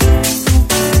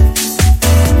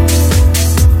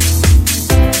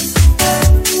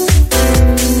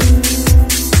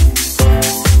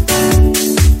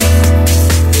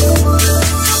 Ooh,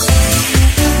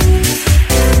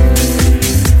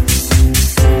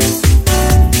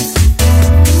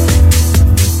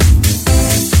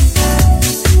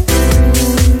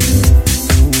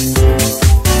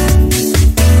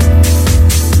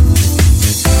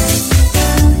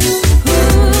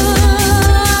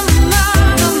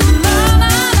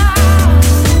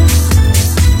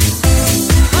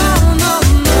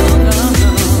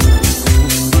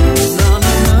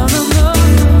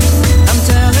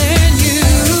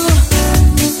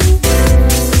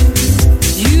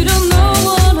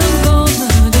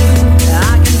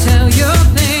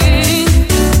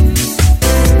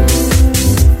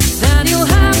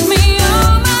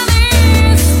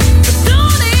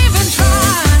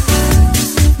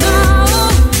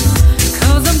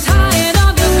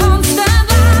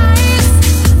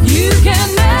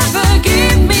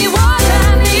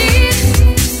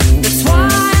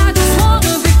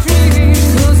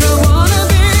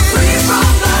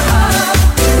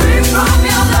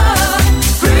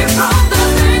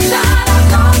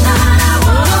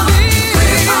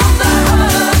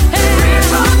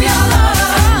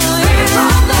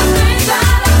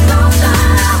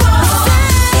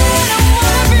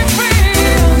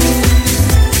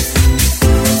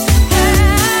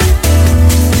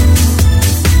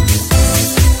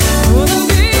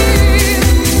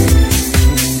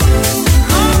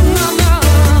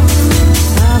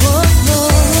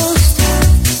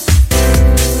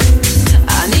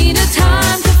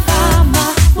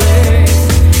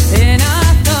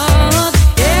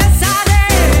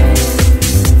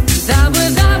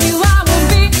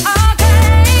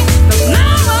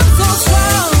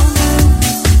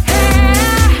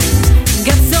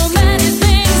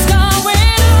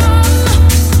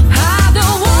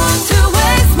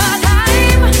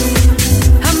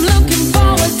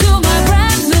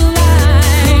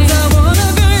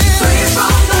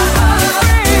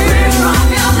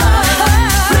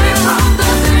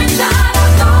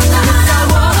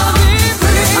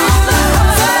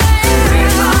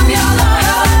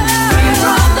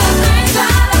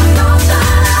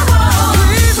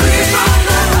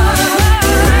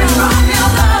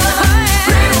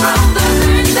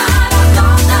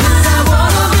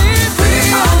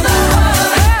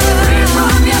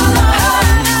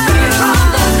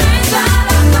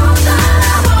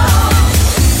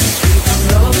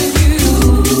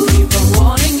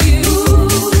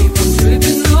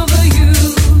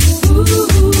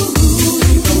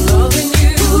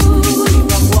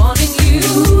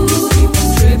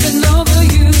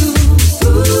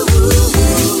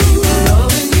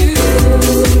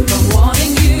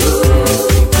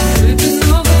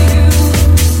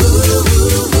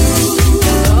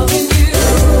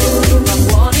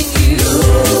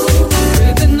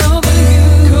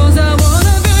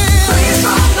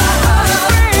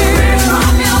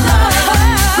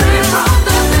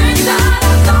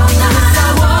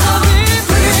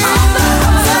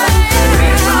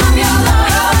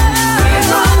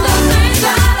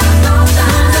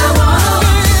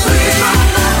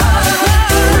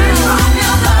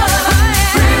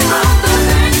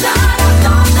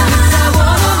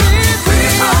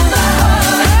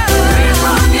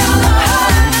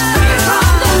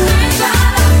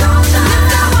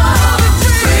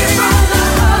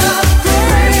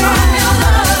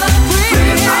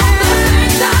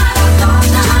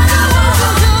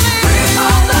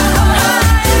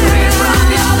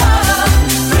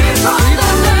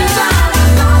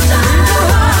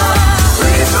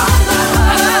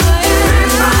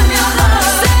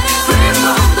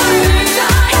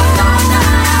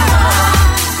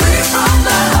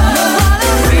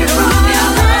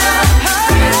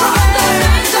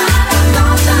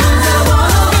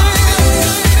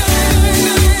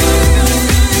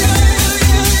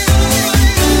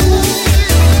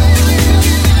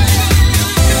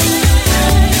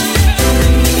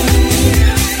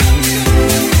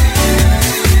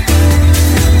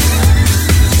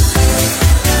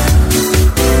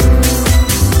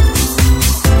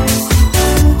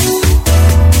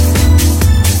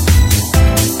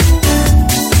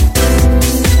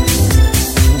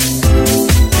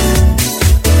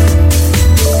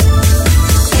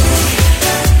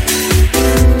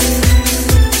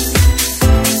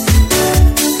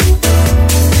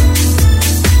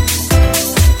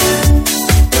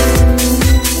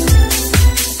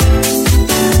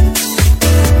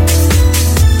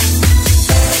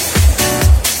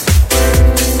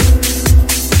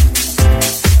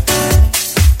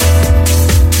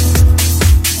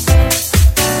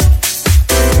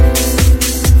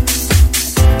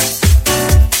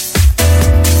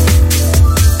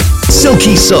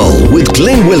 Silky Soul with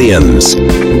Glyn Williams.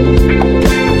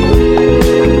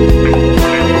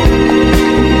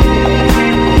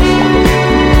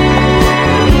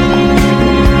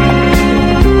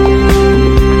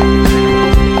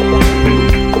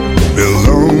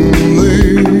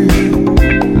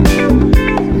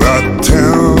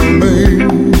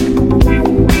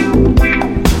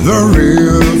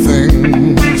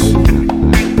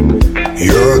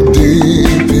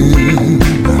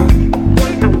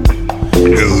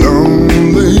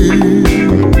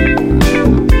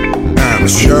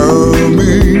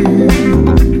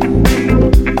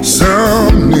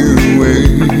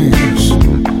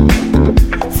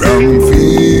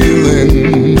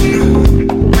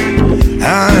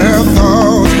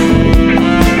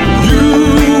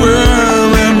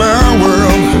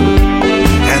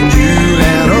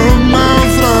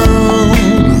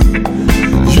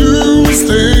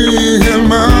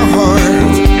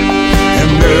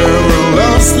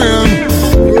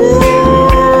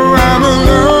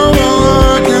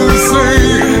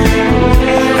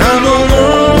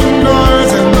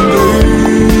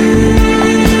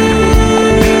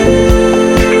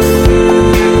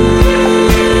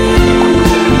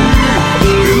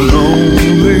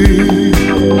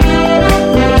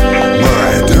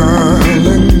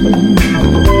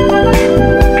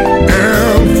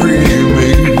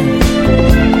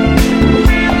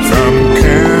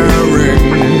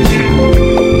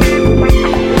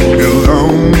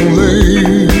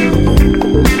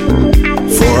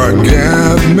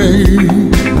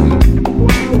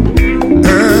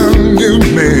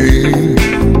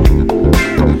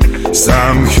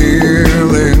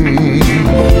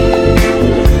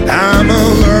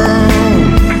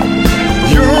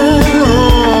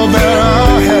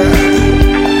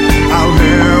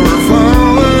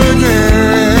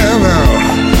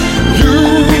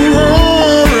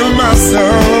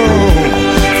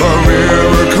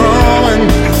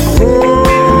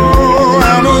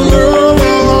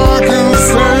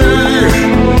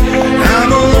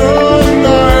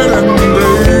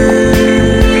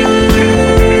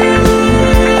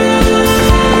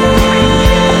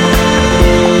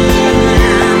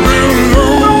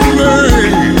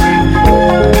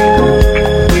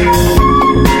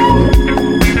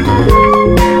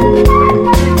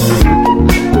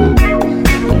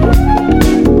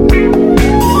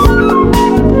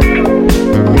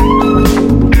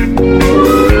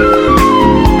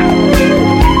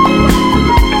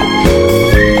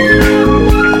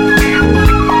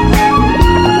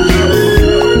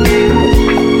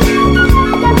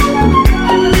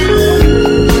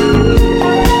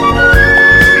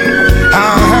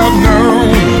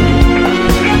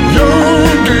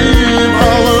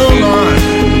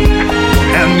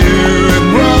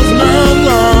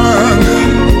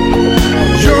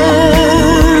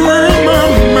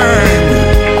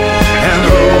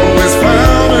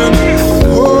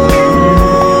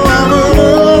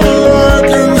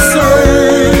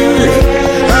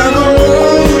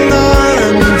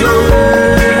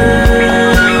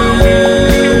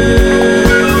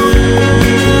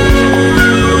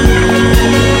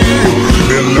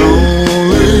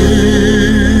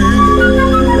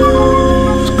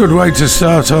 Way to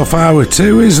start off hour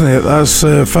two, isn't it? That's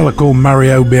a fella called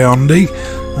Mario Biondi,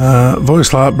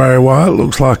 voice like Barry White,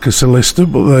 looks like a solicitor,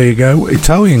 but there you go,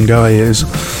 Italian guy he is.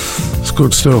 It's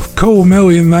good stuff. Cool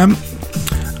Million then,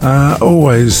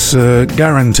 always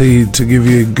guaranteed to give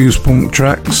you goosebump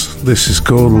tracks. This is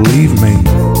called Leave Me.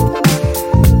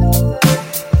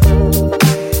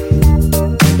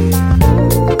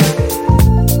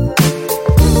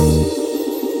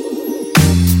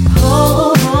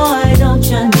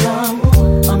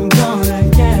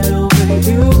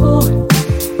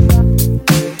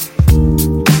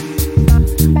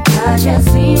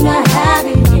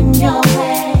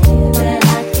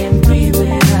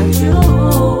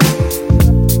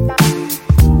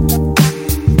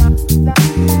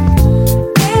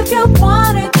 If you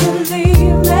wanted to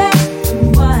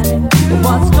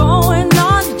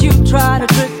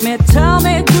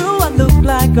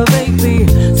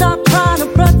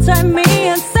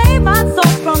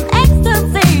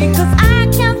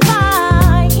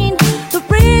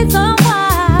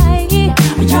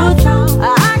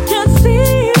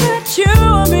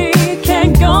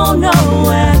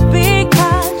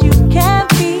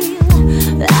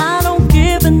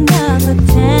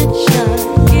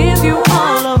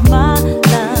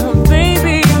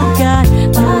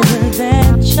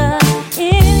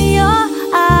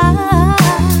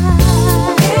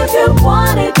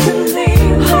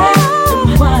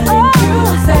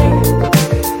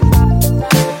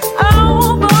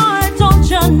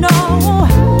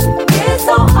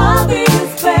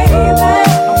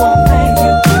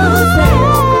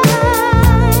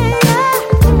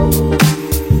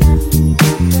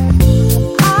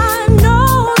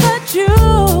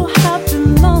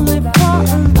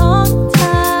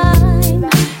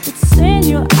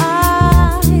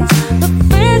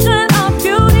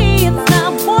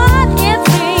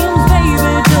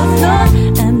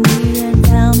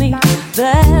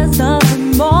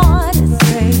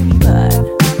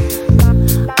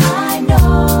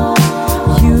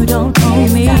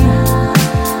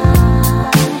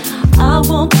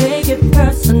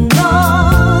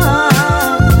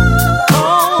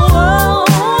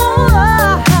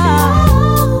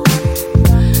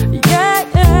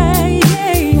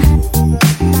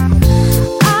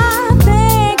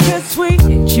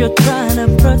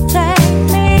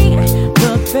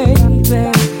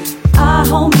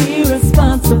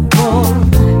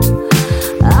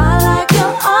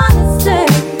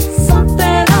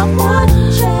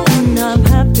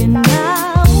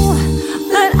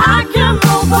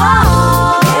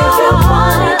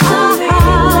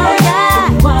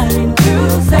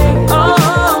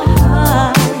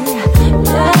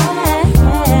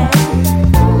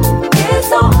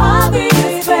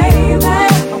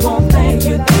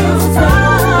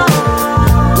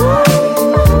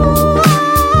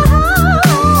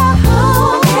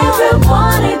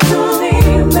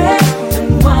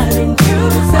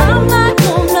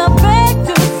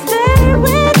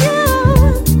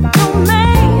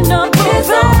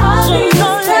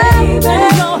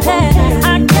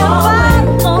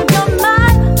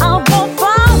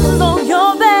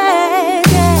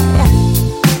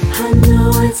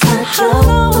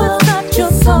know it's not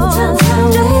your fault.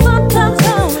 Just sometimes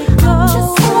how it goes.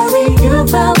 Just worry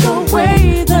about the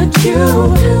way that you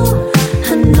do.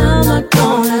 And I'm not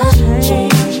gonna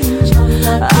change.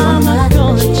 I'm not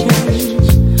gonna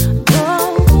change.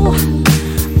 No,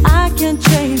 I can't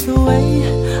change the way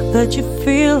that you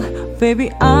feel.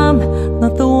 Baby, I'm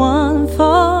not the one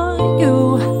for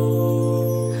you.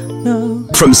 No.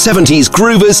 From 70s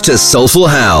groovers to soulful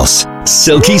house,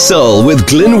 Silky Soul with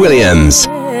Glyn Williams.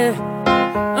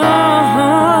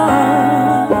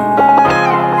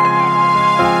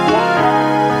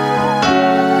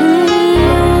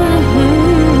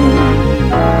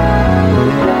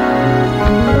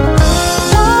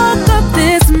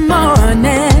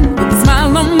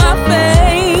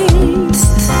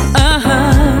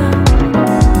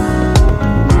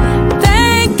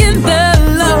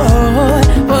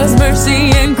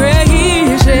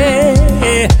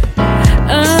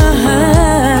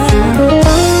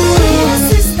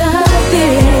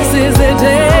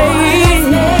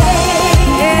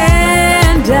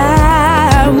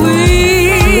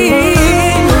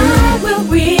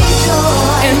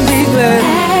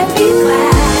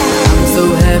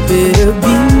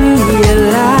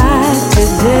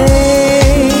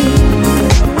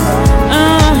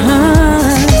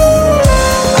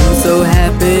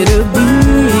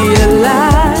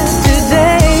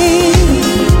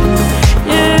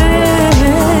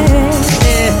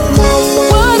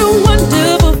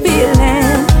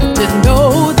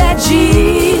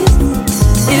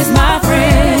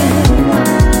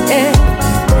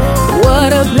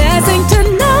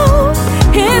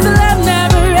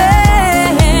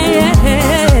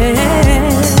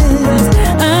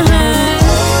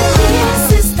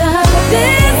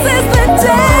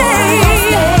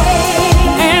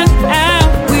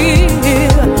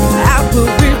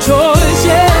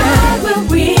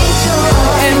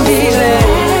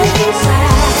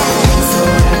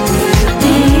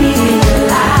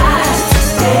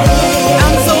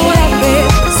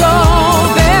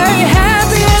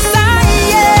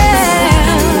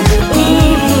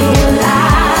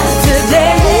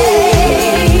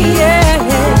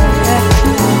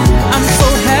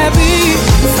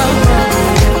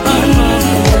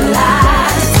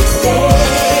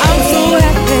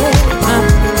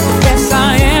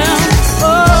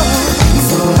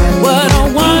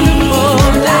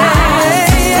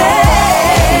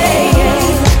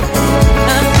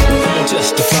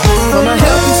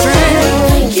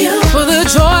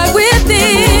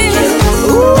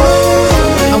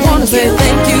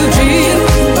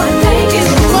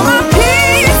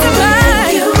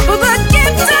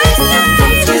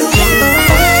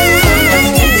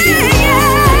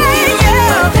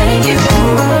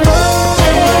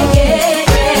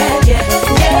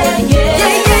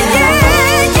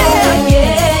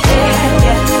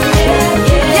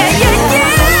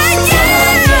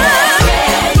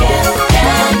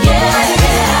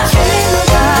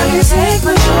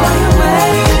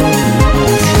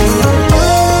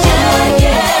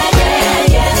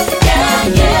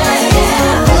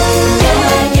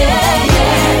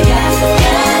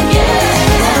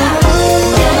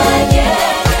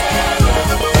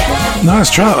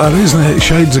 Nice track that, isn't it?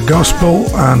 Shades of gospel,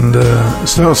 and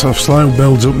starts off slow,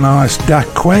 builds up nice.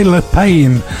 Daquela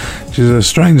Payne, which is a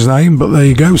strange name, but there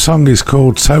you go. Song is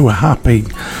called So Happy.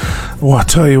 Oh, I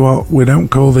tell you what, we don't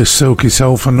call this Silky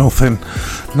Soul for nothing.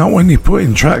 Not when you're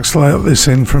putting tracks like this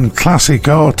in from classic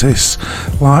artists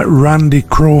like Randy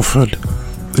Crawford.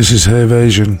 This is her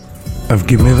version of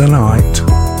Give Me the Night.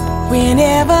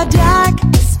 Whenever dark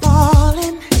is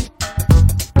falling,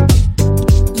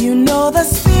 you know the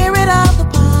spirit of the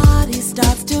party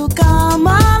starts to come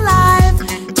alive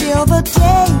till the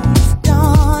day is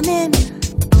dawning.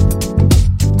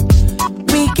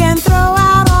 We can throw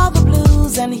out all the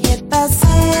blues and hit the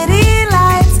city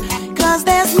lights, 'cause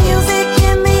there's music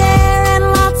in the air and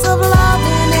lots of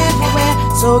loving everywhere.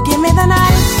 So give me the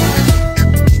night.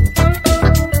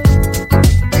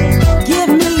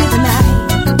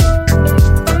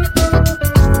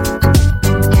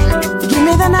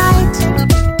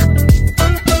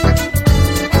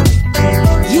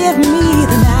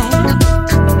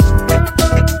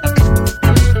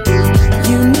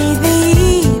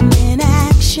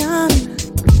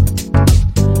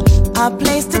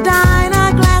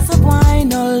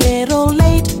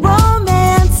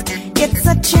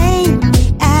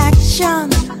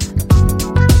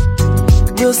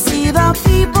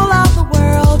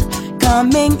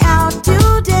 Coming out to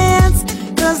dance,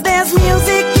 'cause there's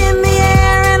music in the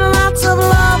air and lots of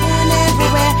loving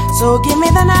everywhere. So give me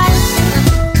the night.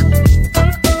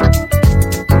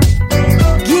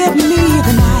 Give me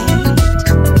the night.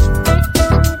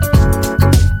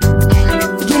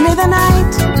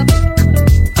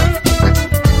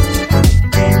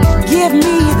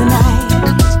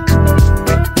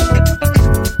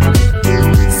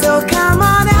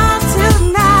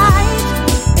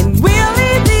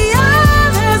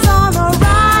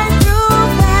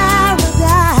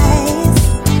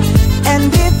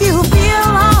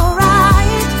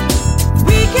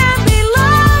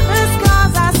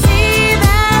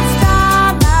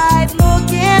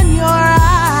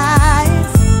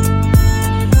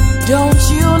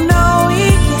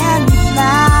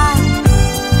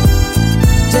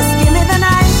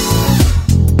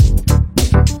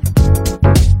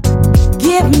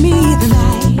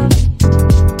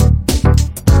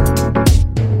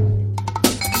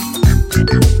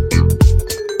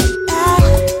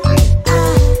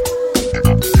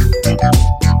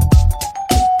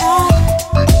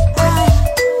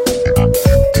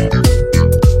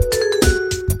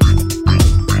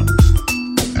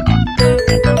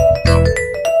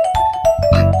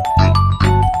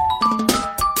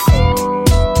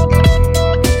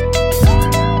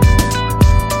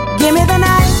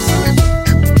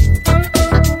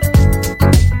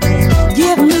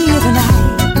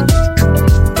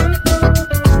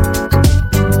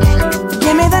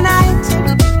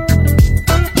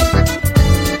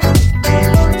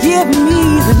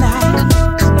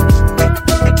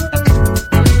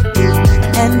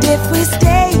 if we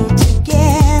stay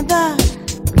together,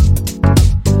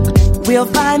 we'll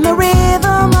find the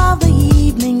rhythm of the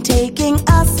evening taking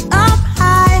us up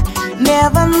high.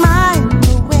 Never mind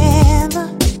the weather,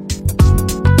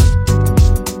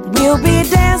 we'll be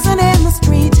dancing in the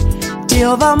street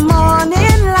till the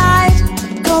morning light.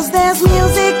 'Cause there's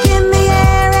music in the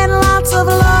air and lots of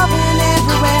loving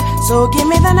everywhere. So give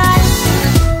me the night.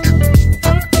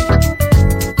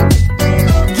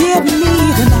 Give me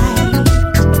the night.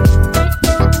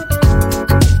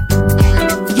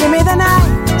 Give me the night.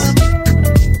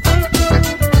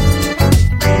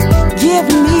 Give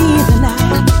me the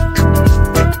night.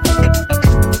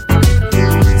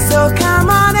 So come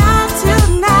on out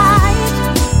tonight,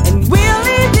 and we'll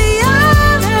leave the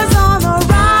others on the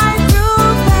ride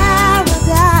through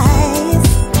paradise.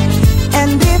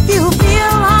 And if you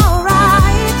feel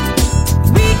alright,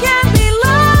 we can be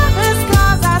lovers,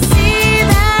 'cause I see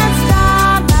that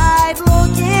starlight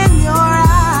look in your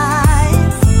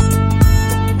eyes.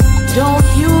 Don't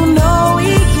you know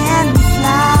we can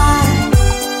fly?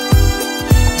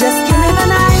 Just give me the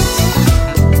night.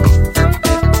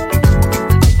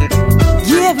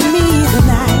 Give me the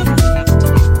night.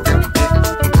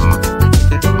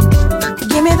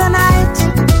 Give me the night.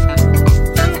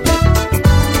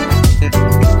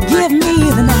 Give me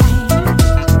the night.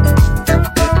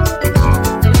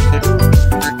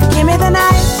 Give me the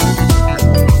night.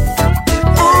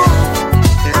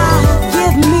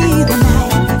 Give me the night.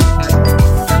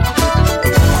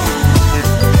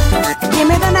 Give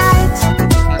me the night.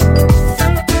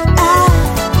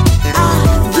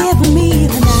 Give me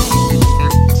the night.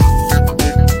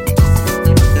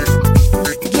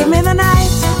 Give me the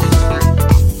night.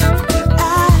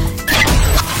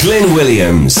 Glenn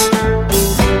Williams.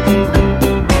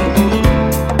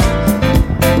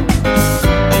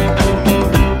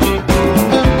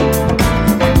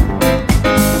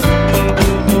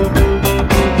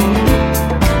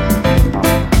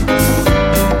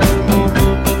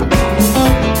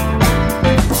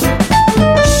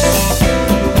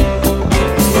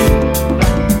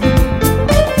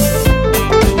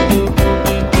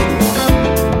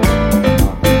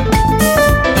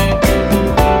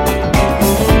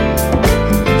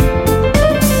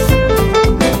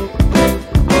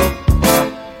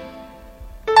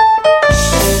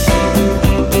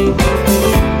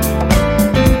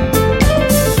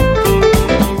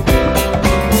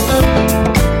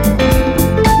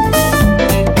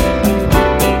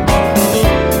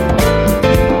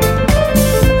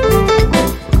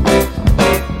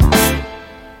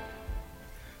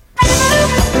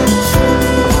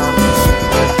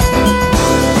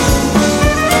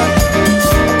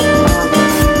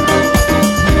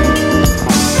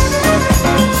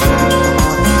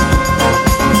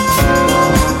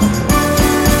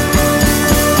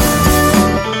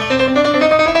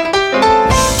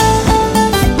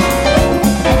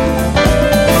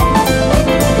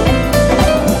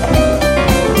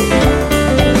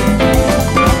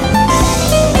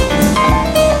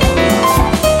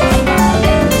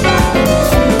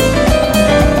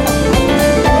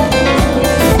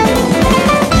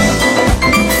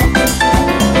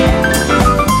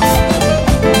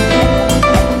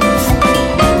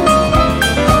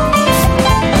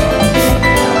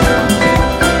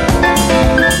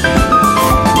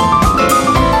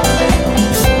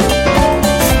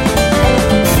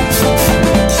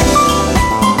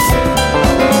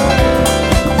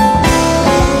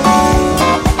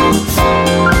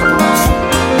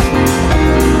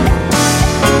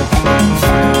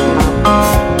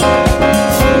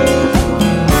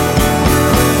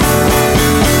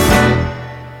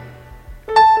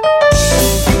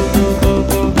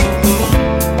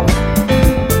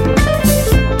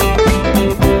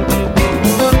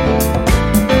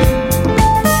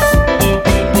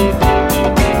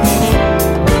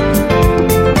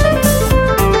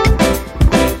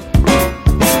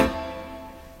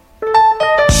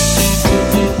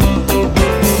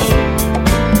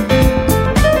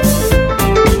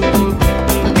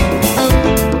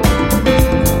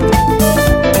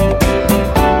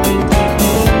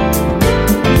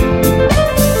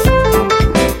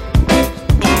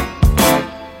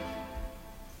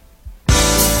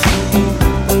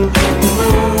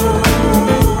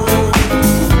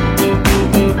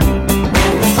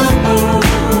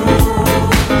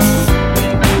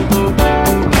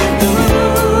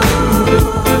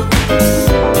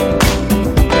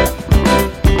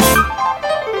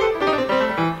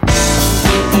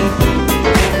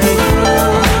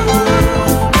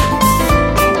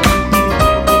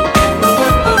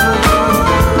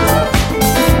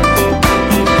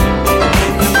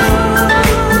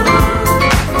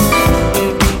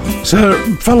 So, a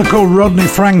fella called Rodney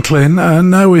Franklin.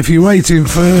 Now, if you're waiting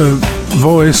for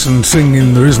voice and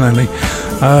singing, there isn't any.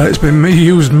 It's been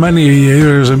used many a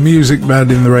year as a music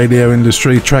bed in the radio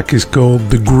industry. Track is called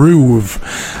The Groove.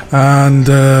 And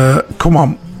come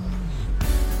on,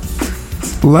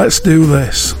 let's do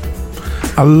this.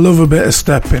 I love a bit of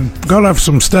stepping. Gotta have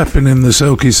some stepping in the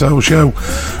Silky Soul Show.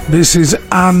 This is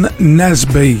Ann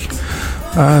Nesby,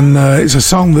 and it's a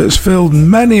song that's filled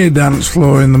many a dance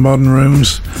floor in the modern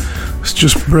rooms. It's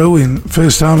just brilliant.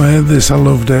 First time I heard this, I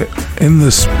loved it. In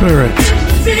the Spirit.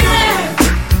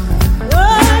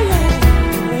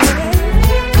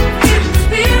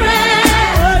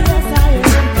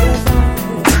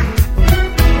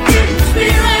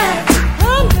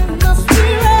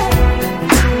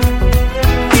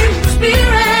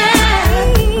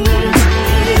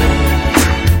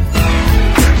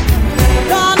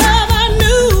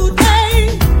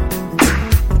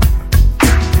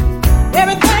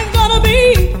 Everything's gonna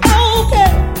be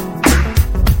okay.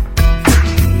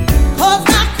 'Cause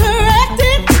I could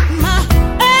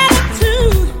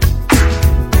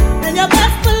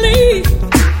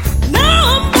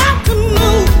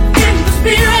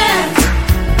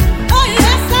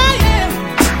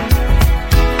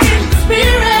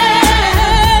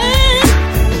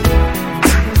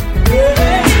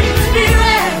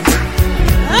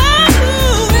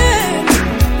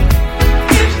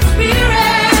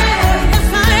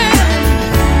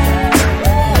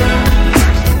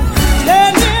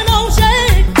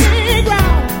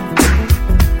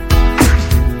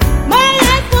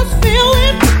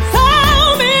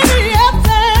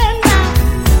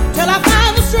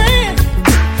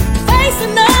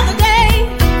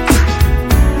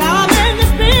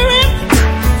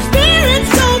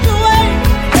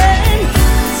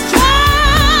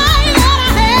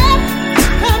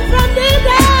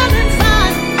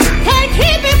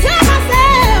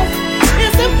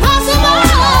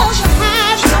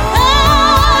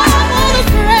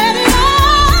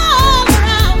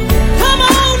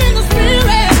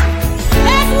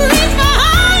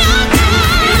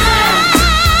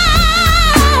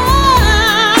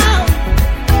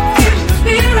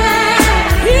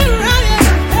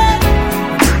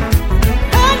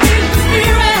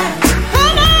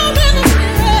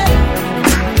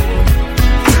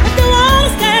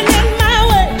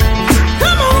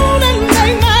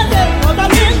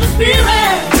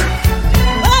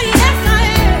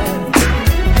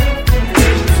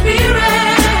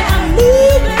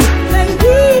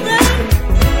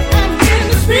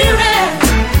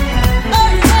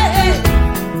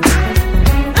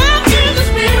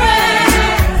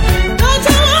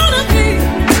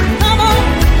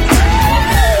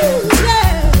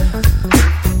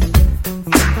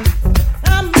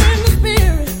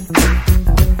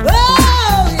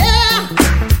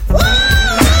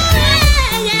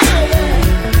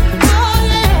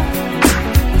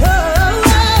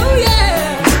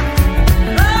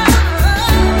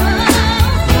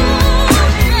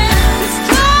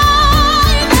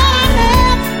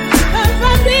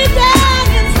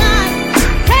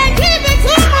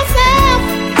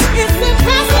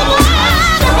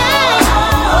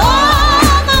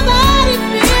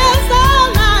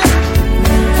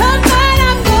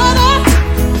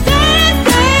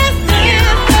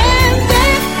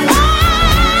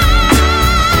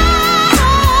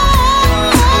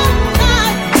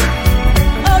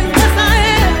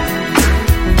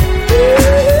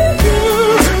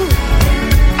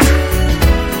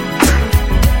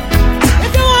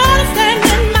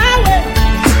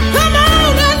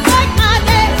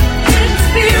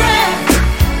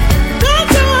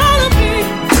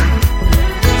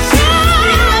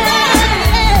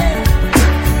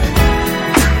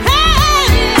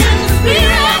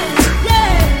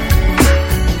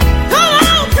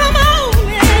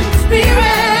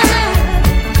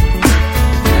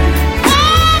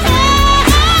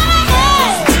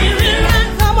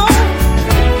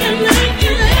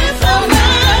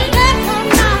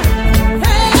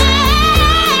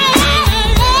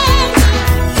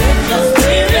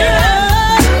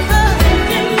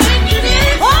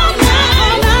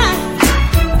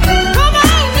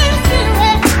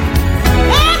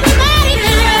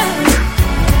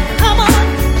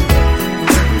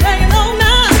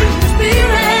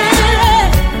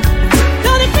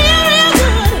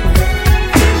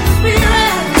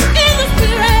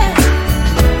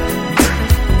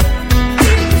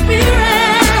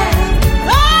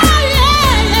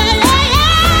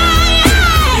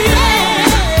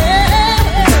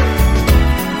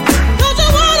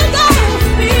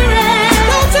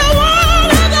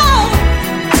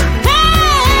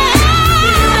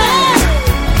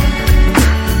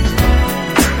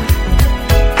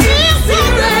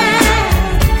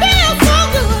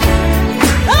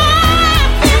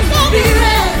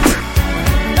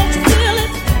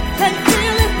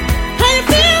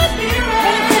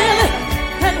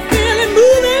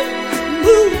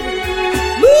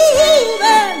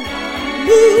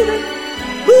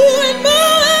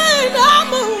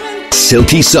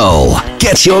Silky Soul.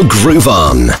 Get your groove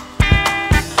on.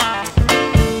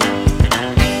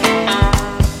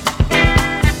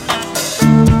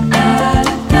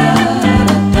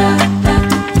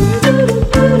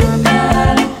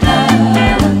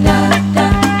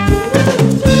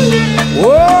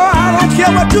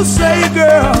 You say,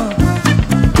 girl,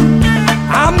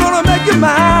 I'm gonna make you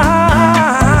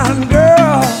mine,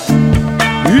 girl.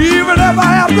 Even if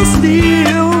I have to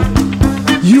steal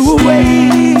you away,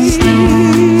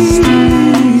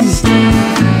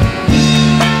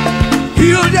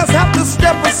 he'll just have to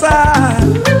step aside,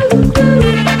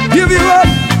 give you up,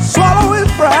 swallow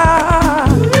his pride.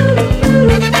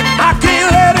 I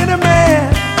can't let any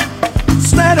man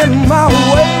stand in my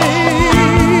way.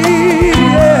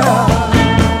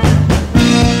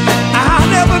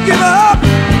 Give up,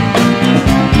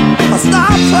 I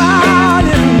stop trying.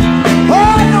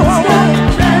 Oh no, I won't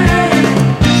change.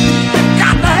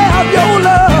 Got to have your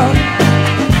love,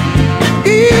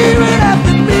 even if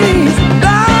it means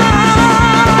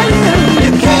dying.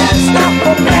 You can't stop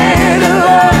a man in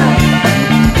love,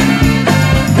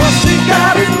 'cause he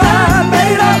got his mind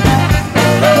made up.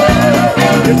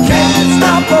 You can't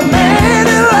stop a man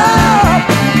in love.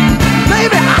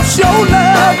 Baby, I sure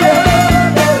love you.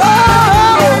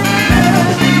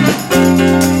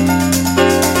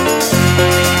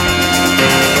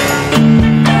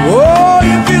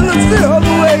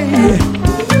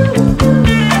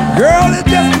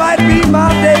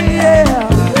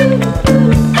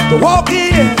 Walk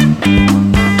in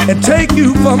and take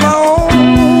you for my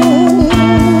own.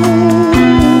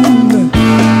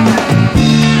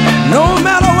 No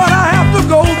matter what I have to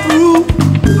go through,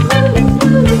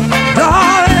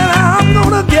 darling, I'm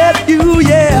gonna get you,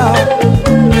 yeah.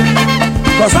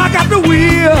 'Cause I got the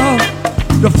will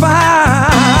to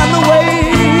find a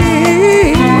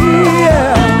way,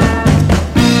 yeah.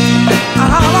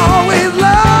 I'll always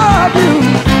love you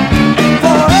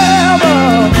forever.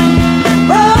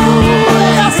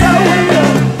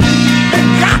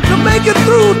 Make it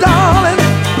through, darling.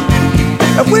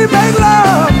 If we make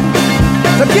love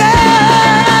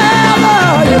together,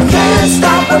 you can't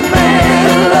stop a man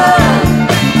in love.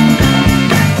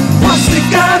 Once he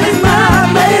got his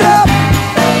mind made up,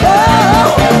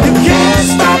 oh, you can't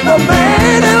stop a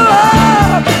man in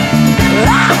love.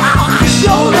 I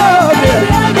sure love you,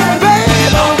 baby.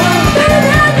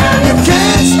 You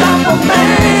can't stop a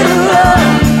man in love.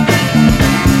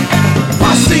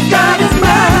 Once he got his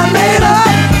mind made up.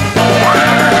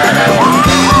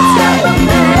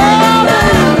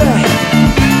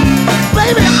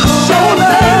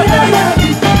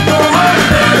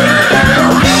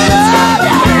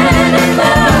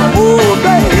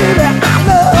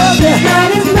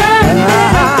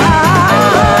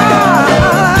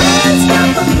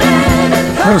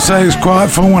 I say it's quite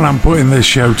fun when I'm putting this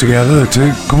show together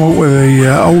to come up with the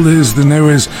oldies, the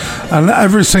newies, and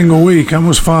every single week I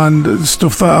must find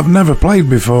stuff that I've never played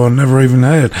before and never even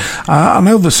heard. I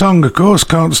know the song, of course,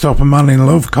 Can't Stop a Man in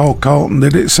Love. Cole Carlton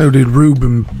did it, so did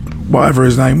Ruben, whatever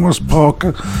his name was,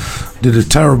 Parker. Did a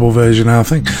terrible version, I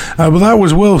think. But that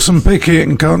was Wilson Pickett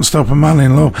and Can't Stop a Man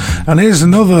in Love. And here's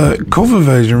another cover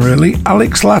version, really.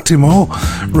 Alex Latimore,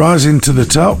 Rising to the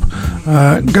Top.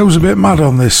 Goes a bit mad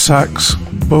on this sax,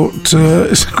 but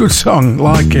it's a good song,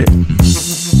 like it.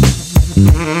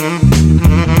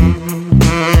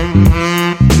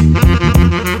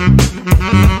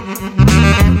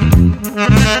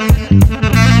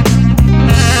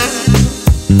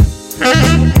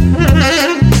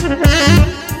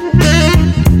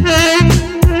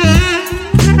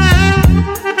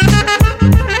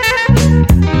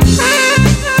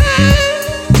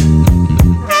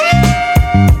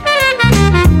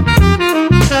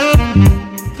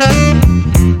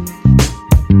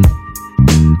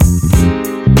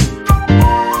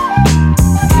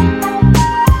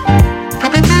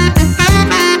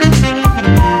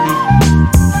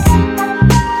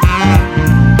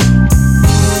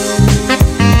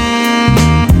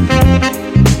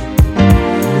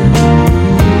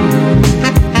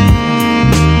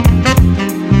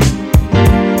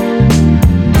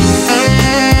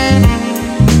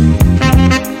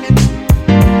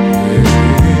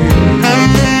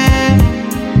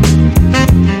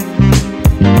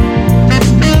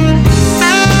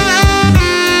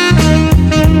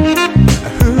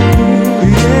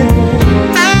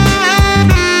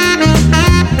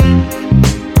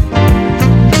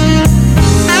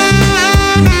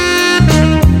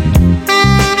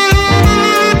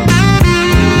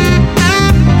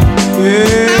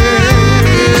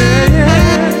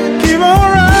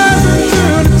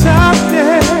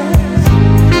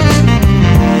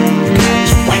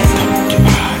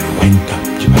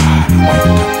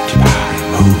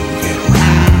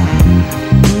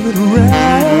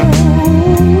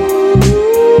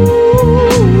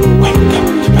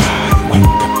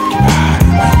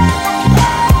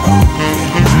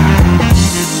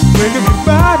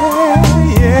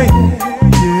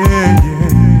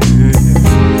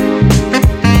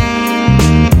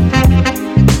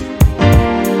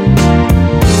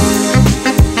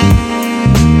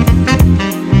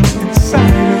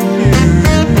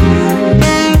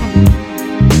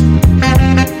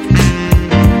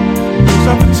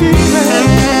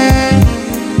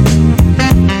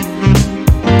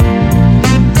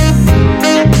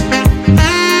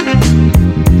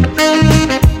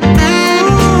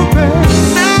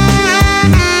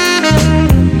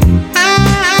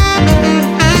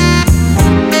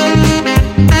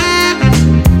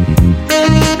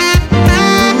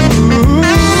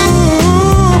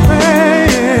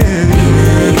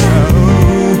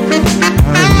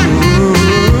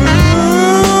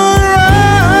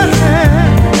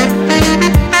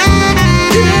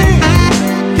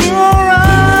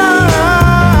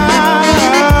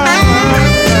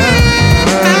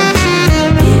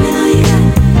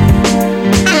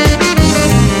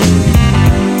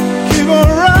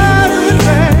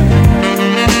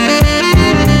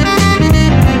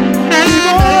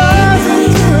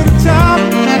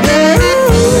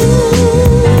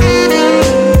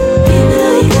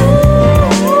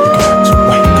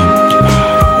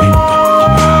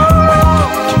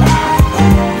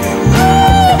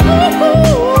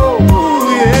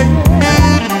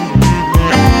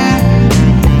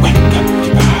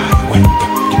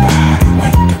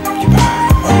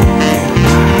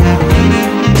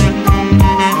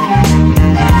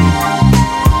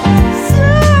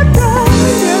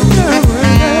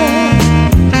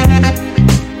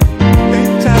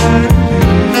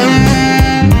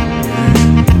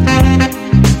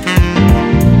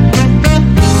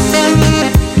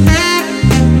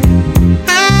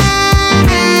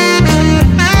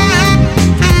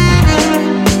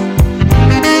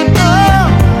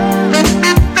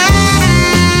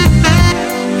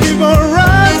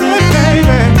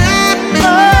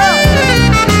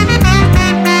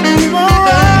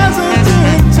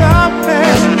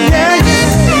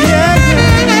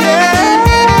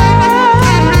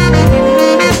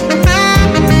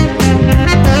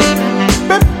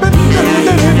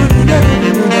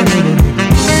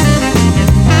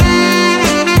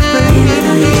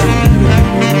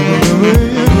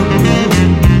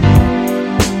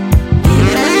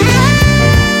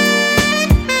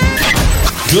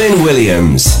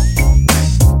 Williams.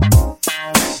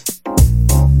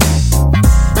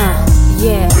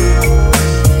 Yeah.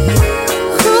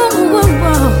 Ooh, whoa,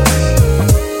 whoa.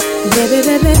 Baby,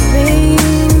 baby,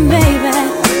 baby, baby.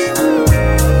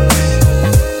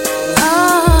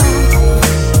 Oh,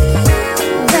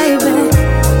 baby.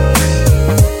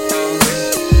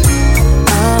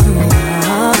 Oh.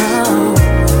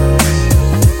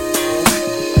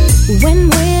 When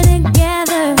we're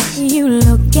together, you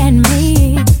look at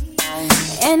me,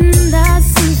 and I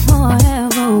see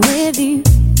forever with you.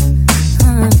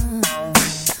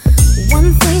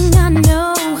 One thing I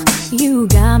know, you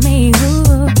got me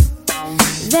hooked.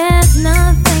 There's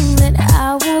nothing that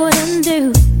I wouldn't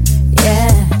do.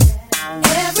 Yeah.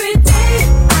 Every day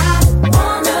I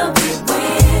wanna be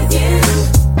with you,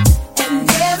 and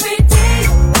every day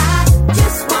I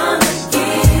just wanna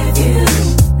give you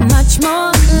much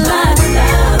more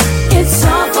love. It's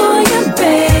all for you,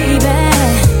 baby.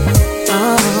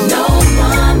 Oh. No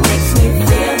one makes me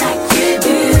feel like you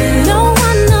do. No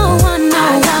one, no one, no one. I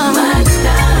got much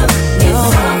love.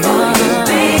 It's all for you,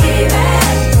 baby.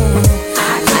 I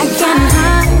can't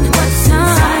hide what's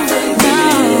inside of you.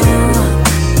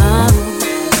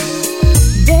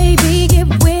 Baby, get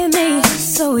with me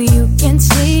so you can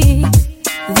see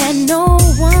that no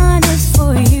one is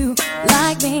for you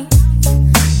like me.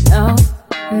 No,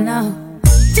 no.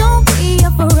 Don't be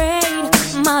afraid,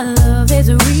 my love is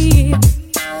real.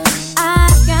 I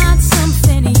got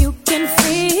something you can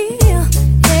feel.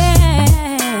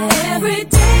 Yeah. Every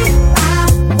day I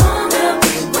wanna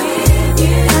be with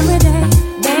you. Every day,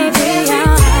 baby, I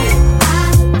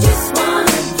just wanna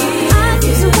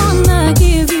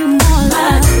give you more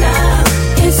love.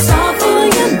 It's all for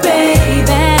you,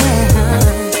 baby.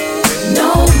 No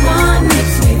one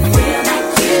makes me feel like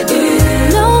you do.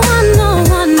 No one, no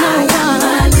one, no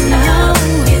one. No,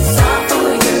 it's all for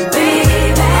you,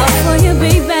 baby. All for you,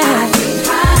 baby. I can't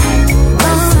hide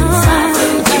what's inside of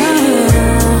you.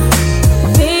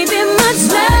 Baby, much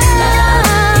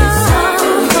love. It's all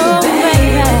for you,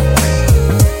 baby.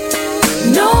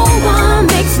 No one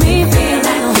makes me feel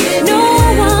like you do. No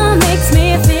one makes me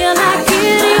feel like you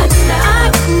do. I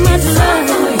got much love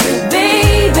for you,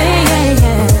 baby.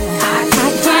 I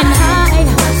can't hide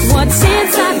what's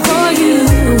inside for you.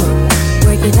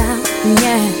 Work it out,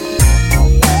 yeah.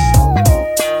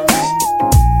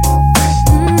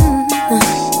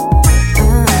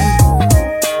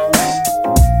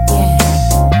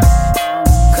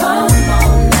 Come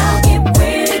on now, get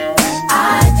with it.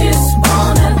 I just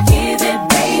wanna give it,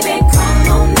 baby. Come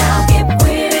on now, get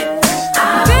with it.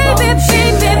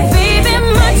 Baby,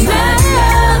 much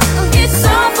love. It's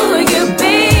all for you,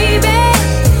 baby.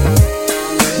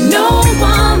 No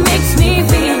one makes me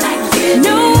feel like you do.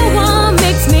 No one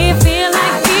makes me feel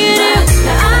like you do.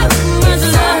 I got much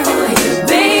love for you,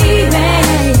 baby.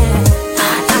 I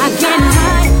can't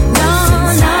hide, no,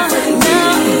 no, no.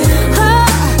 Oh,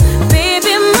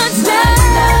 baby, much love,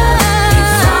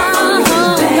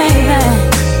 baby.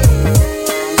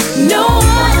 No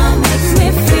one makes me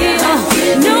feel like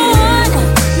you do.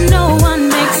 No one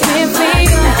makes me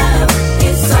feel.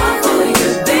 It's all for you,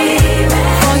 baby.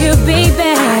 For you,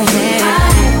 baby.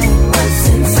 What's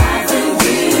inside of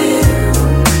you?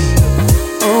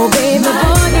 Oh, baby,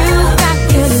 boy, you got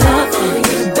good love.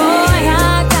 Boy, I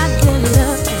got good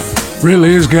love.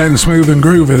 Really is getting smooth and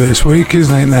groovy this week,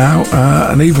 isn't it now?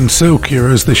 And even silkier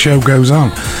as the show goes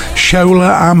on.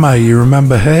 Shola Ame, you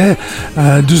remember her?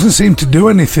 Doesn't seem to do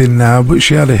anything now, but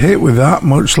she had a hit with that,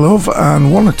 Much Love,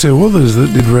 and one or two others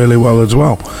that did really well as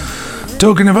well.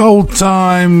 Talking of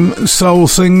old-time soul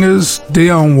singers,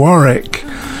 Dionne Warwick.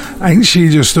 Ain't she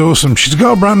just awesome? She's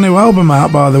got a brand new album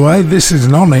out, by the way. This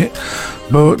isn't on it,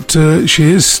 but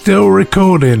she is still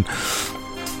recording.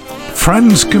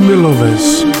 Friends Can Be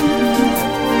Lovers.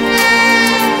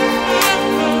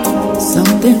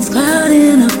 Something's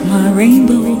clouding up my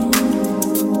rainbow.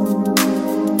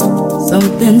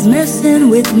 Something's messing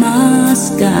with my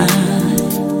sky.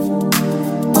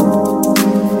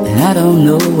 And I don't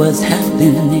know what's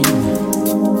happening,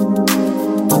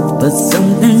 but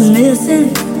something's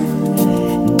missing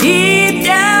deep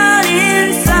down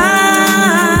inside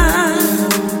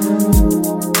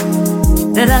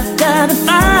that I've gotta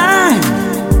find.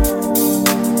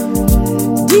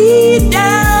 Deep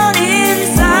down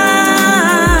inside,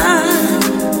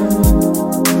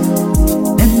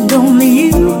 and only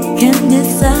you can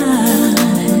decide.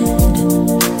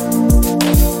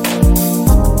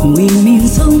 We mean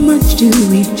so much to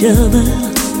each other.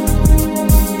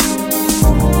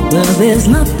 Well, there's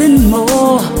nothing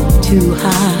more to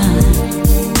hide.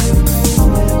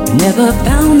 Never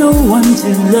found no one to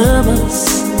love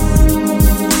us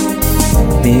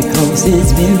because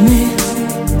it's been there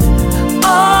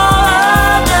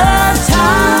all the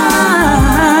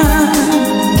time,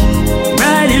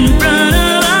 right in front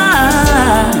of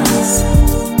us.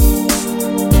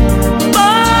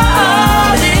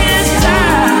 All this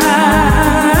time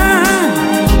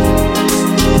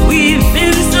we've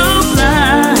been so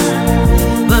blind,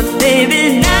 but baby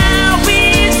now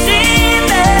we've seen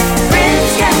that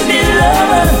friends can be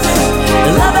lovers,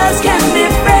 lovers can be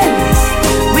friends.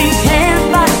 We can't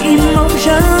fight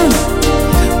emotion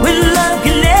when love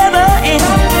can never end.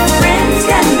 Friends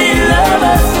can be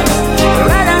lovers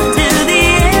right until the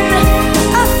end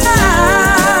of time.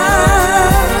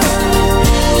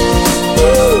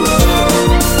 Ooh,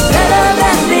 better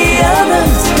than the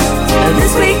others,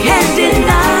 this we can't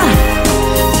deny.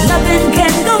 Nothing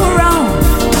can go wrong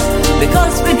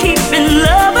because we're keeping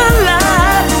love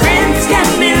alive. Friends can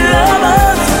be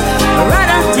lovers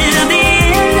right until the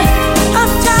end of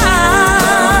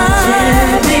time.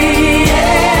 Till the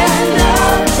end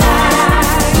of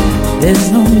time. There's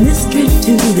no mystery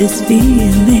to this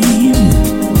feeling,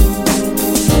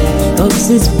 'cause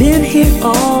it's been here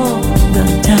all the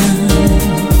time,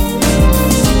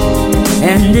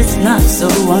 and it's not so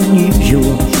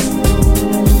unusual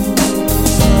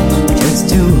just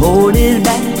to hold it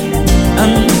back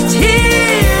until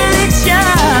it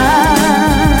shines,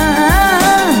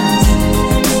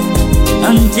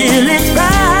 until it's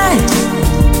right,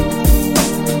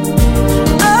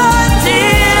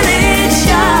 until it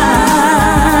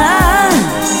shines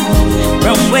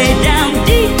from way down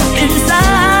deep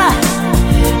inside.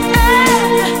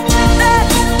 And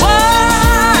that's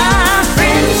why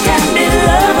friends can be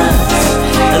lovers,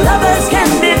 lovers can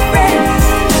be friends.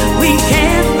 We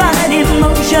can't fight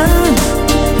emotion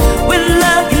when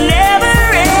love can never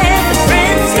end.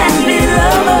 Friends can be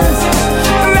lovers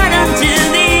right until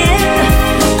the end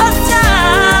of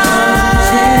time.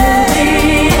 Till the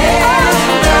end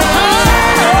of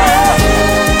time.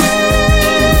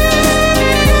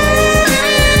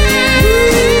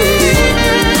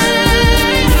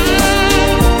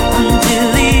 Until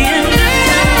the end of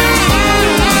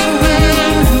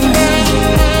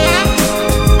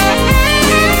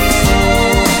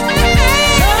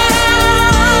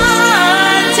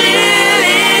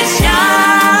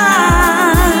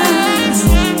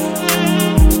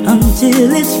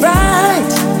until it's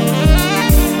right.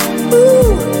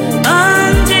 Ooh,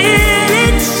 until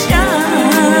it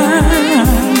shines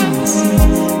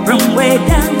from way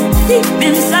down deep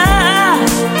inside.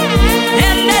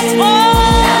 And that's why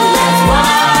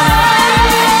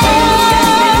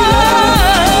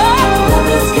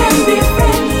lovers can be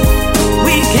friends.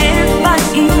 We can't fight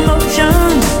emotion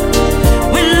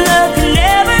when love can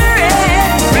never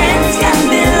end. Friends can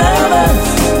be lovers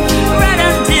right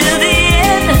until the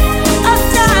end of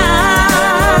time.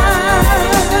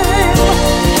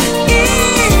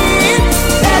 It's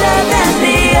better than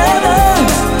the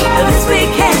others, this we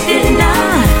can't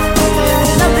deny.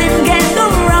 Nothing can go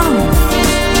wrong.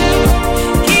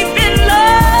 Keeping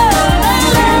love,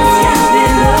 friends can be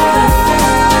lovers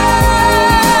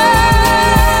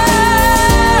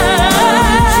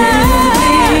until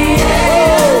the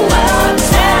end of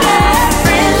time.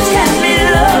 Friends can be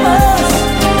lovers,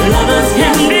 lovers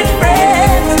can be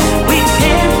friends. We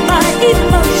can't fight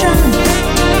emotion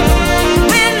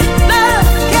when love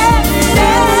can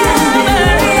never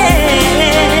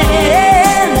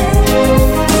end.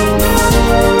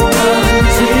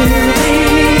 Until the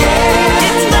end.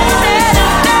 It's no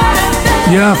better.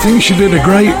 Yeah, I think she did a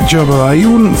great job of that. You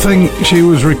wouldn't think she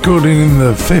was recording in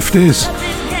the 50s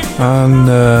and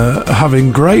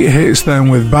having great hits then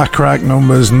with back-rack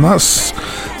numbers, and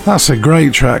that's a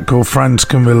great track called Friends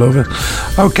Can Be Lovers.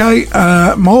 Okay,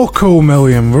 more Cool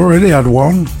Million. We've already had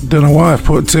one. Don't know why I've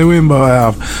put two in, but I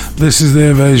have. This is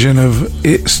their version of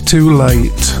It's Too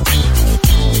Late.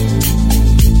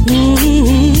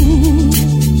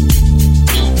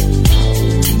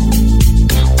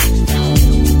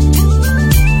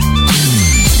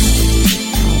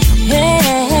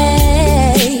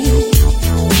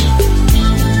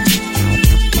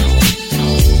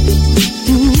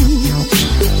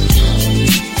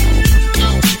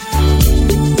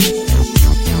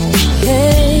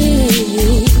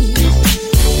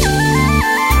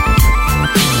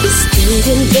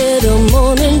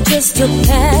 To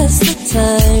pass the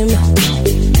time.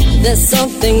 There's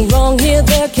something wrong here,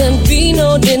 there can be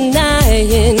no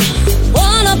denying.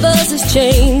 One of us is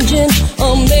changing,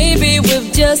 or maybe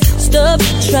we've just stopped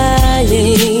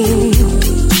trying.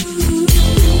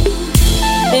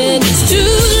 And it's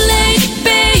too late,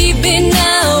 baby,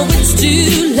 now it's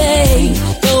too late.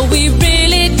 Though we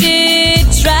really did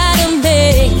try to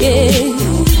make it.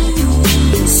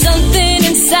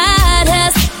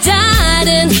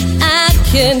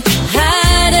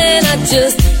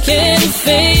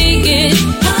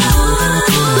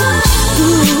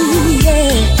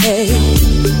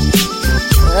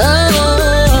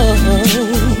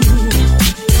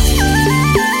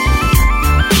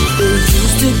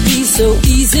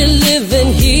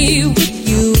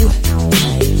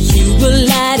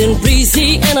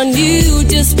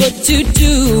 just what to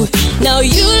do. Now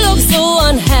you look so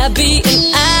unhappy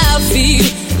and I feel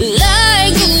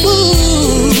like a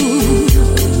fool.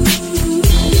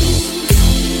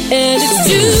 And it's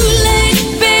too late,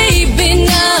 baby,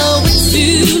 now it's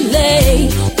too late.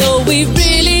 Though we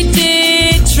really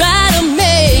did try to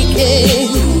make it.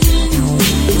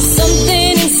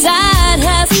 Something inside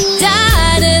has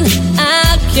died and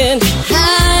I can't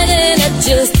hide and I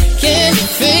just can't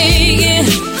fake it.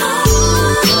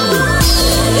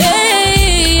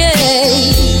 Hey, yeah.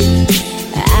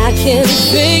 I can't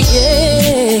fake it.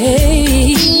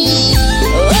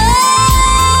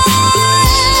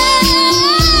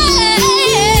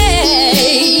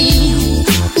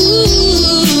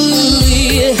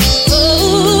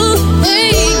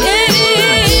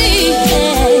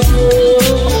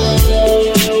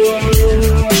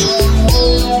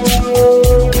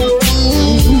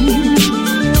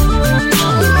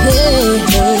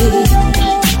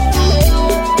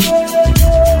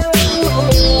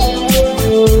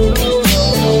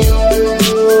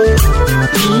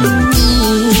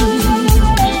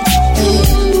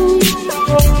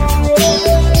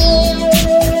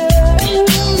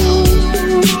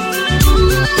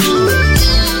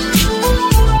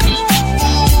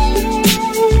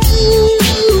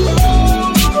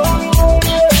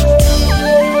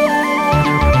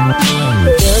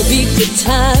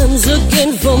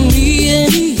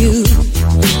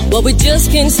 We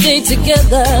just can't stay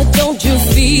together, don't you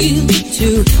feel it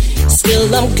too?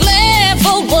 Still I'm glad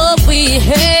for what we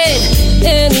had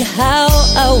and how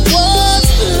I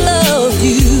once loved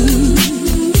you.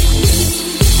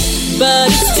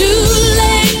 But it's too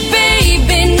late,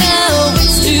 baby, now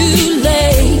it's too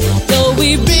late. Though we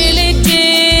really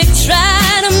did try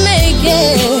to make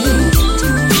it.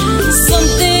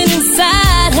 Something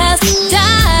inside has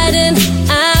died and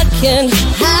I can't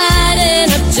hide and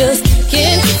I just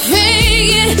can't fake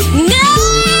it now.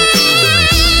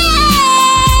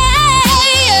 Oh,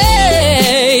 yeah.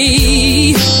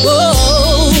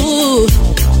 Oh,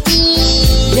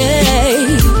 hey.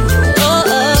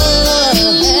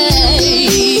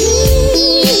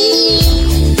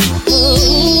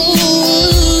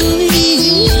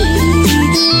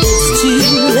 It's too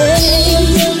late.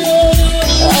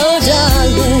 Oh,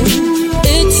 darling,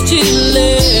 it's too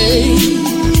late.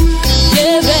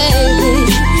 Yeah, baby.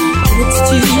 It's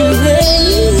too late.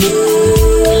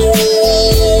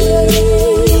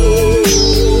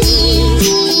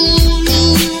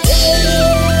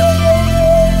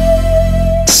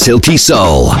 Silky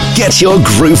Soul. Get your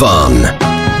groove on.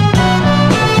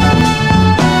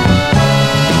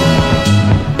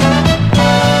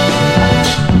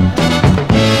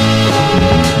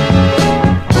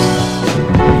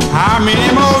 How many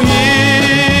more years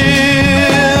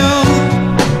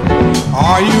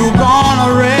are you gonna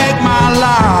wreck my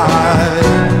life?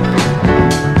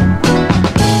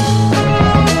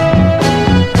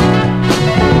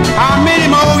 How many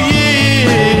more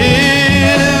years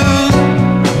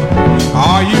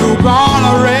are you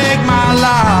gonna wreck my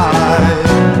life?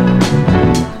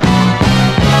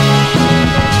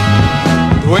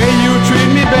 The way you treat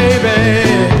me, baby,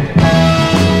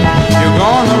 you're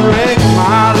gonna wreck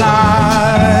my life.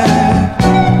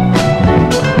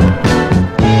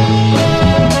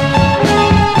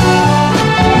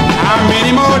 How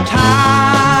many more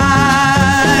times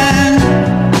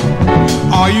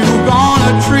are you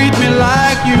gonna treat me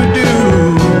like you do?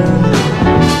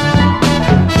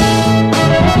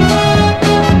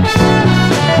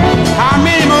 How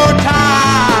many more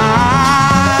times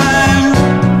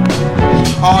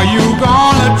are you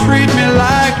gonna treat me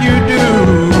like you do?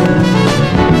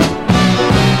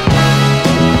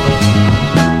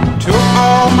 Took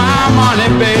all my money,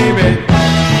 baby,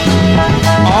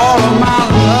 all of my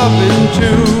loving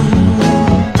too.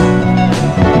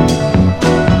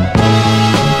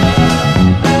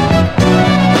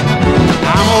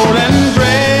 I'm old and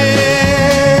gray,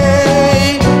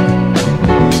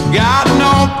 got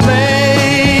no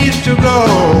place to go.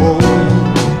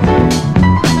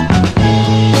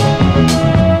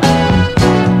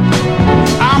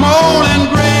 I'm old and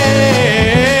gray,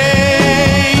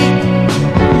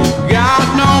 got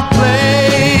no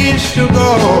place to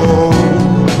go.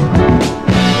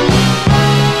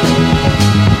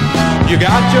 You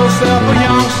got yourself a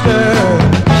youngster,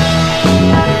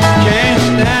 can't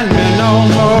stand me no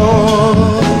more.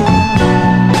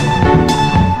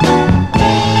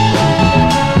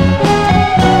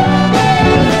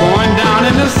 Going down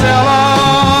in the cellar,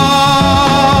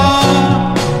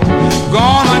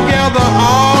 gonna gather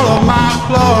all of my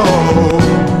clothes.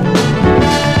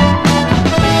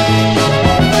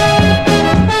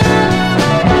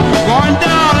 Going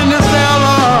down in the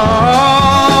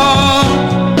cellar,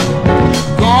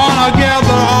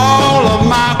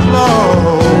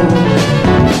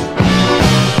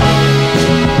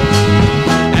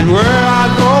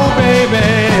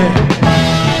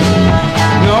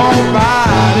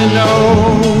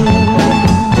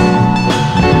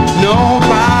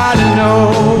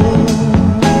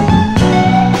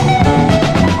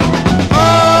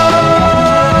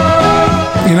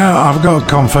 I've got a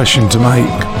confession to make.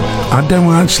 I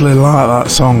don't actually like that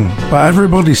song, but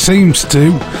everybody seems to,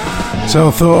 so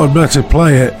I thought I'd better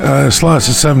play it. Slice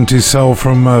of 70s soul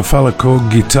from a fella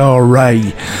called Guitar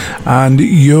Ray, and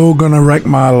You're Gonna Wreck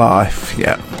My Life.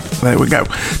 Yeah, there we go.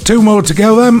 2 more to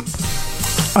go then.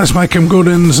 Let's make them good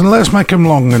uns and let's make them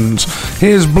long uns.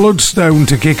 Here's Bloodstone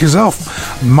to kick us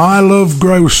off. My Love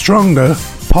Grows Stronger,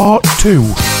 Part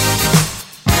 2.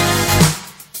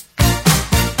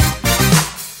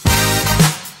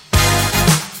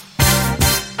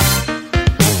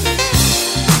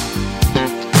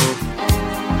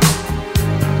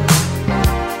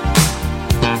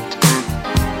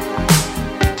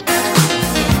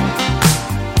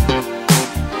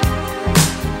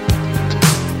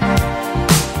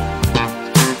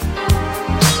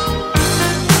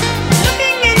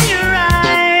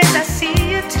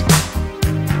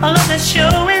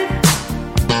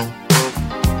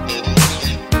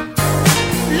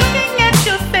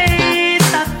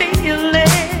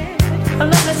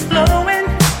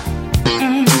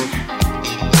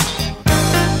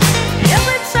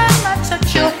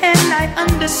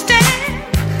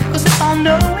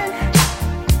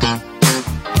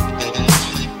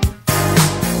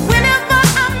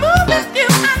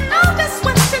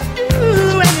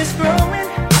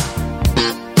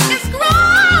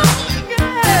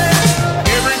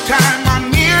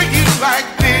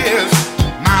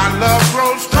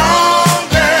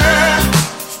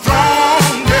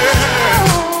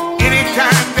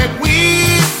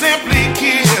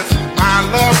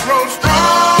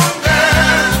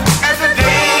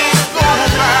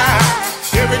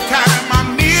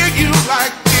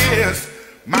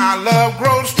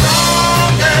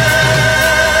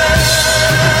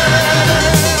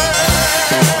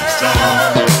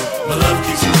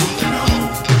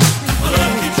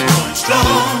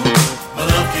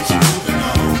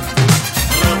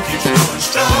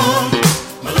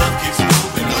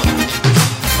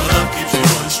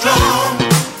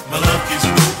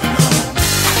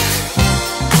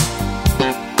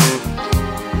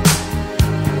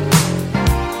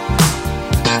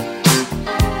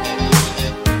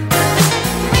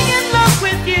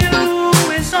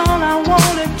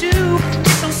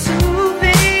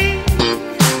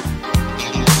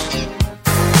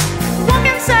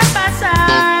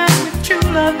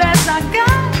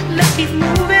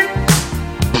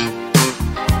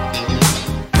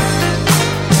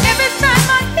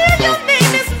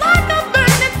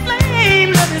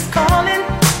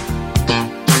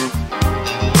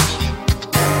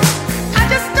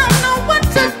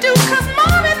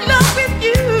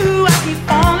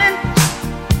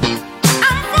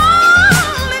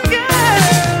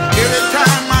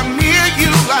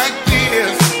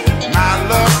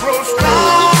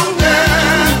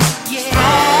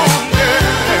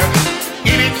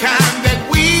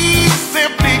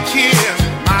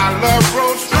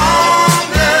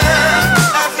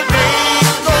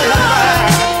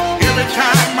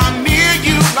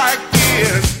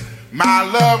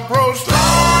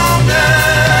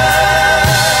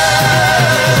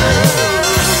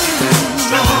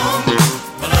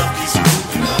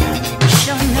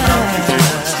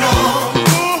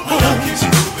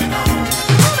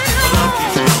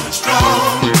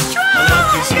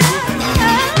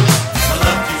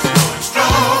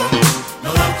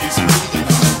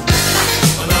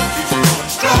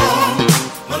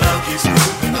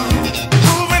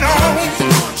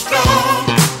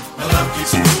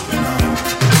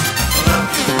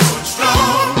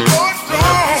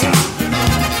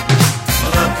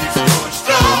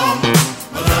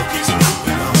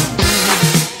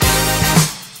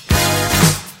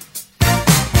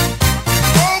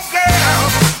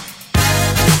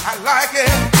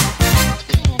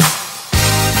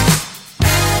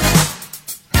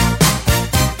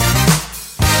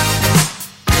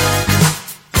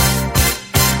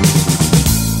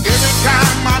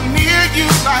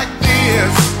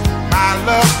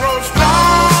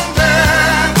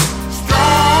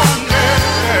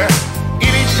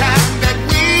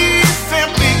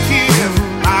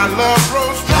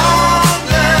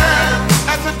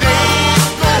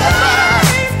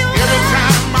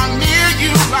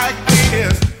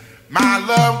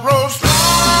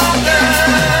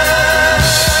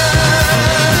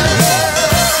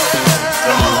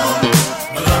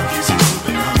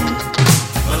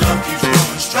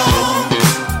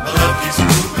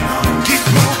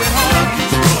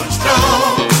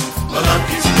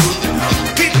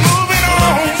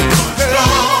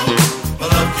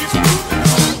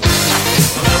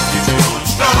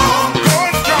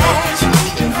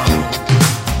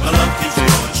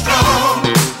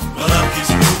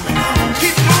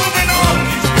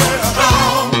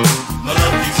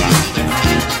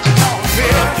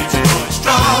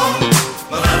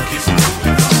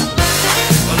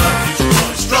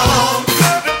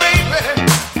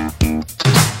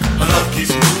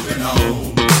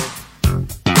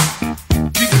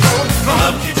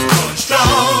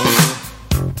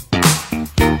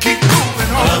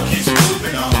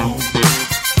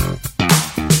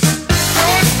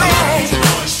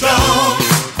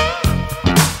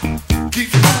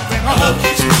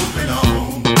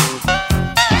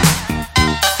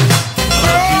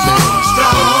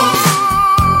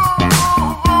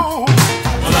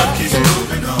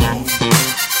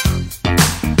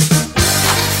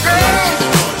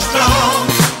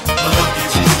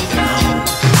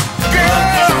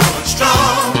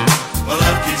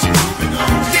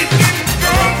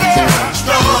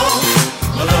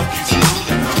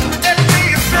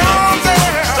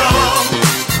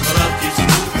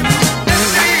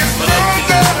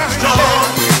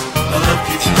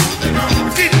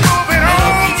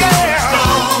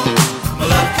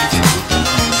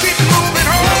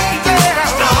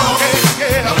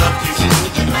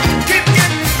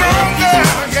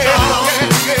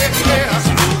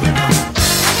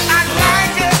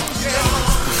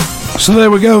 So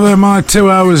there we go there, my 2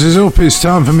 hours is up. It's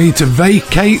time for me to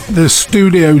vacate the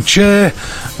studio chair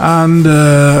and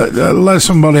let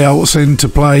somebody else in to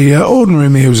play ordinary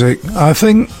music. I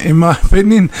think, in my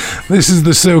opinion, this is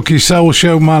the Silky Soul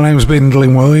Show. My name's been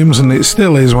Glyn Williams, and it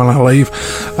still is when I leave.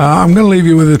 I'm going to leave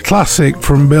you with a classic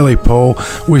from Billy Paul.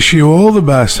 Wish you all the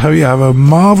best. Hope you have a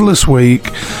marvellous week,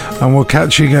 and we'll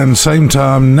catch you again same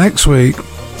time next week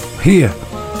here.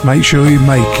 Make sure you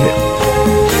make it.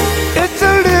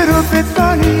 Bit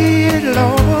funny,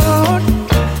 Lord,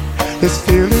 this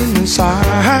feeling inside.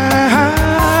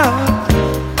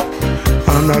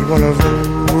 I'm not one of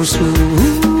those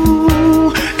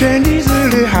who can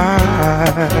easily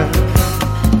hide.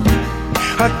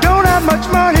 I don't have much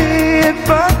money,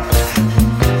 but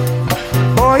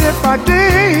boy, if I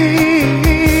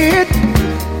did,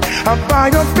 I'd buy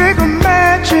a bigger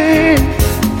mansion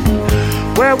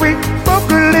where we both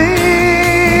could live.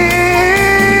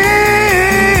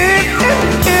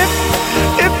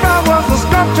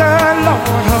 Lord,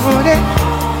 honey,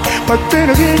 but then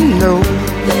again, no.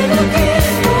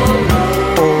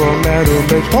 Oh, a man who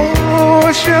makes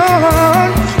portions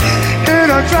in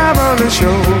a traveling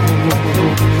show.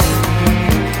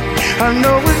 I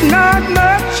know it's not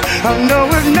much, I know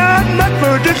it's not much,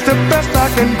 but it's the best I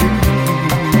can do.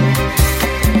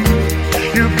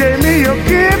 You gave me a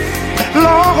gift,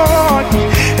 Lord,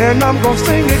 and I'm gonna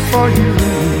sing it for you.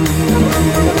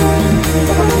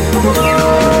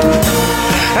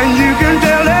 And you can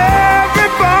tell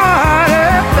everybody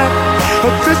that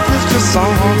this is your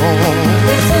song.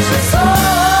 This is your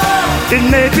song. It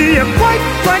may be a quite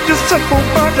a simple,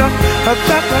 but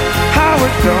that's how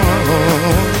it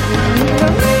goes.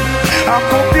 I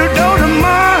hope you don't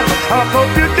mind. I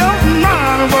hope you don't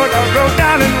mind what I wrote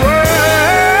down in words.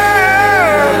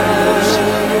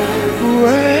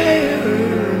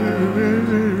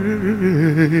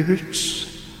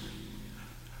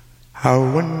 How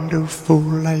wonderful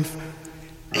life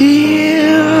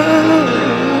is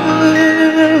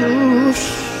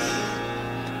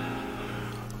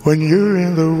when you're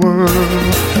in the world.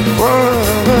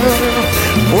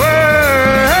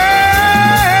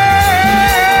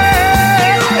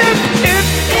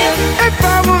 If I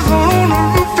was on a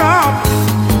rooftop,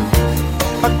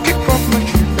 I'd kick off my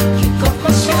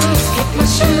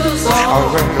shoes, I'll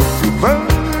write a few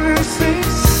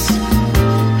verses,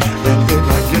 and then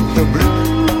I get the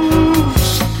blues.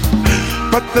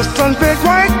 But the sun's been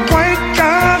quite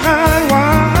kind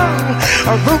while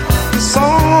I wrote the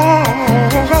song.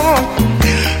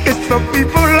 It's the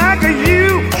people like you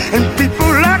and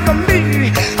people like me.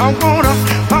 I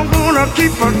wanna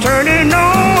keep on turning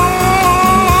on.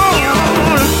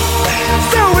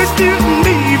 So excuse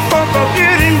me for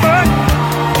forgetting, but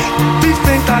these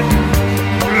things I do,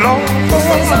 Lord.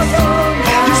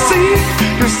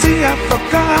 You see, I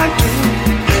forgot to.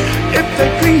 If they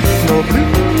clean, no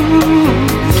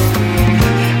blues.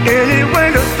 Anyway,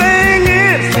 the thing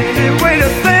is,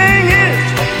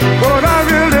 what I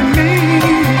really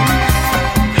mean.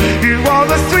 You are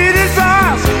the sweetest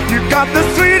eyes, you got the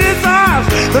sweetest eyes,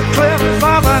 the cleverest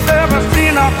eyes I've ever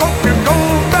seen. I hope you go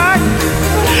back.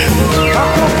 I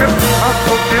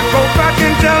hope you go back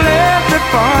and tell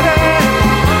everybody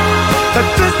that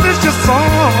this is your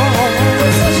song.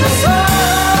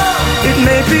 It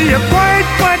may be a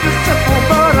quite a simple,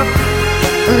 but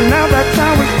now that's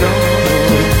how it's done.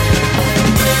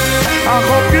 I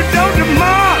hope you don't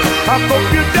mind. I hope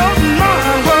you don't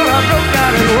mind what I wrote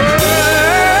down in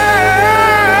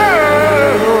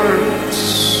words.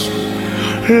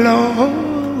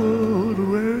 Lord,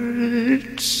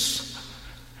 words.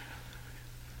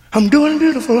 I'm doing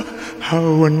beautiful. How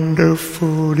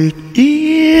wonderful it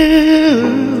is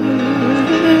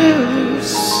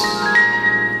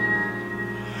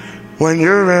when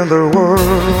you're in the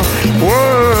world.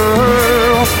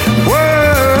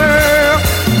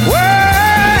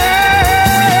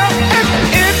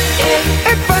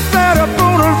 If I sat up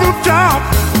on a rooftop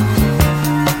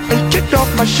and kicked off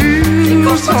my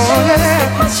shoes, I'll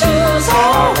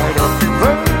write a few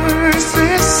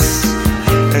verses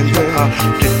and then I'll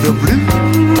get the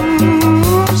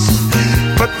blues.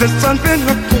 But the sun's been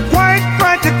quite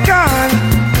the kind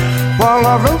while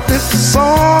I wrote this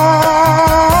song.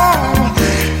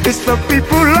 It's the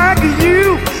people like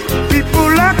you, people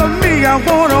like me. I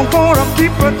wanna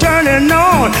keep on turning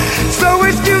on. So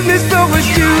excuse me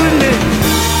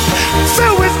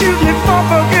for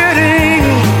forgetting,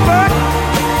 but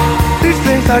these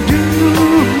things I do.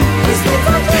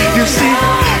 You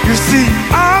see,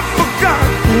 I've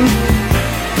forgotten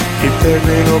if there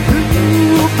ain't no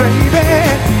blue, baby.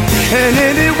 And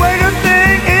anyway the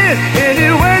thing is,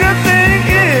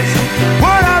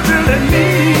 what I really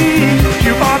need.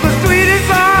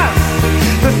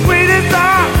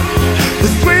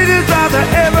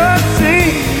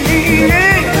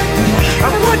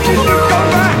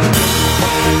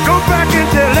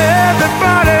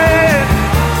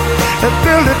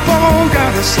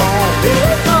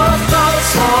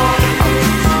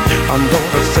 I'm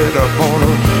gonna sit up on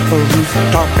a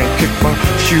rooftop and kick my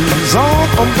shoes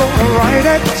off. I'm gonna write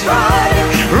it, write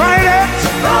it, write it,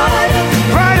 write it,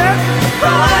 write it,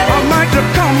 write it. I might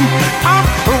just come out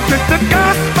with the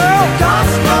gospel,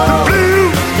 gospel, the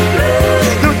blues,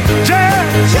 the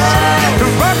jazz, the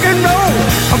rock and roll.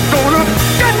 I'm gonna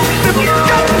get to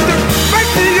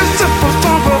make me a simple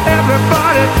song for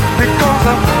everybody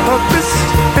because this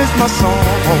is my song.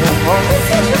 This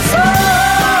is your song.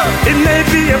 It may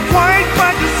be a quite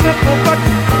simple, but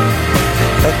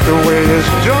that's the way it's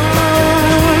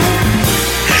done.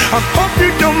 I hope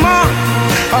you don't mind.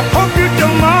 I hope you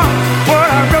don't mind what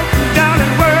I wrote down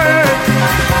in words.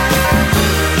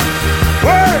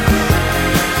 Words.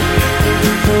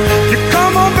 You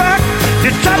come on back.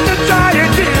 You try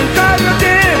again, try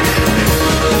again.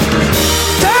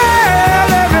 Tell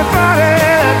everybody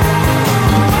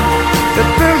that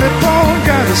Billy Paul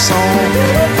got a song.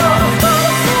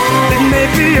 It may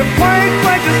be a quite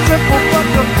simple, but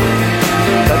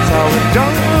that's how it's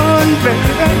done,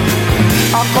 baby.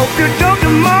 I hope you don't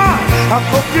mind. I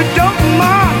hope you don't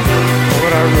mind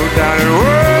what I wrote down in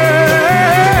words.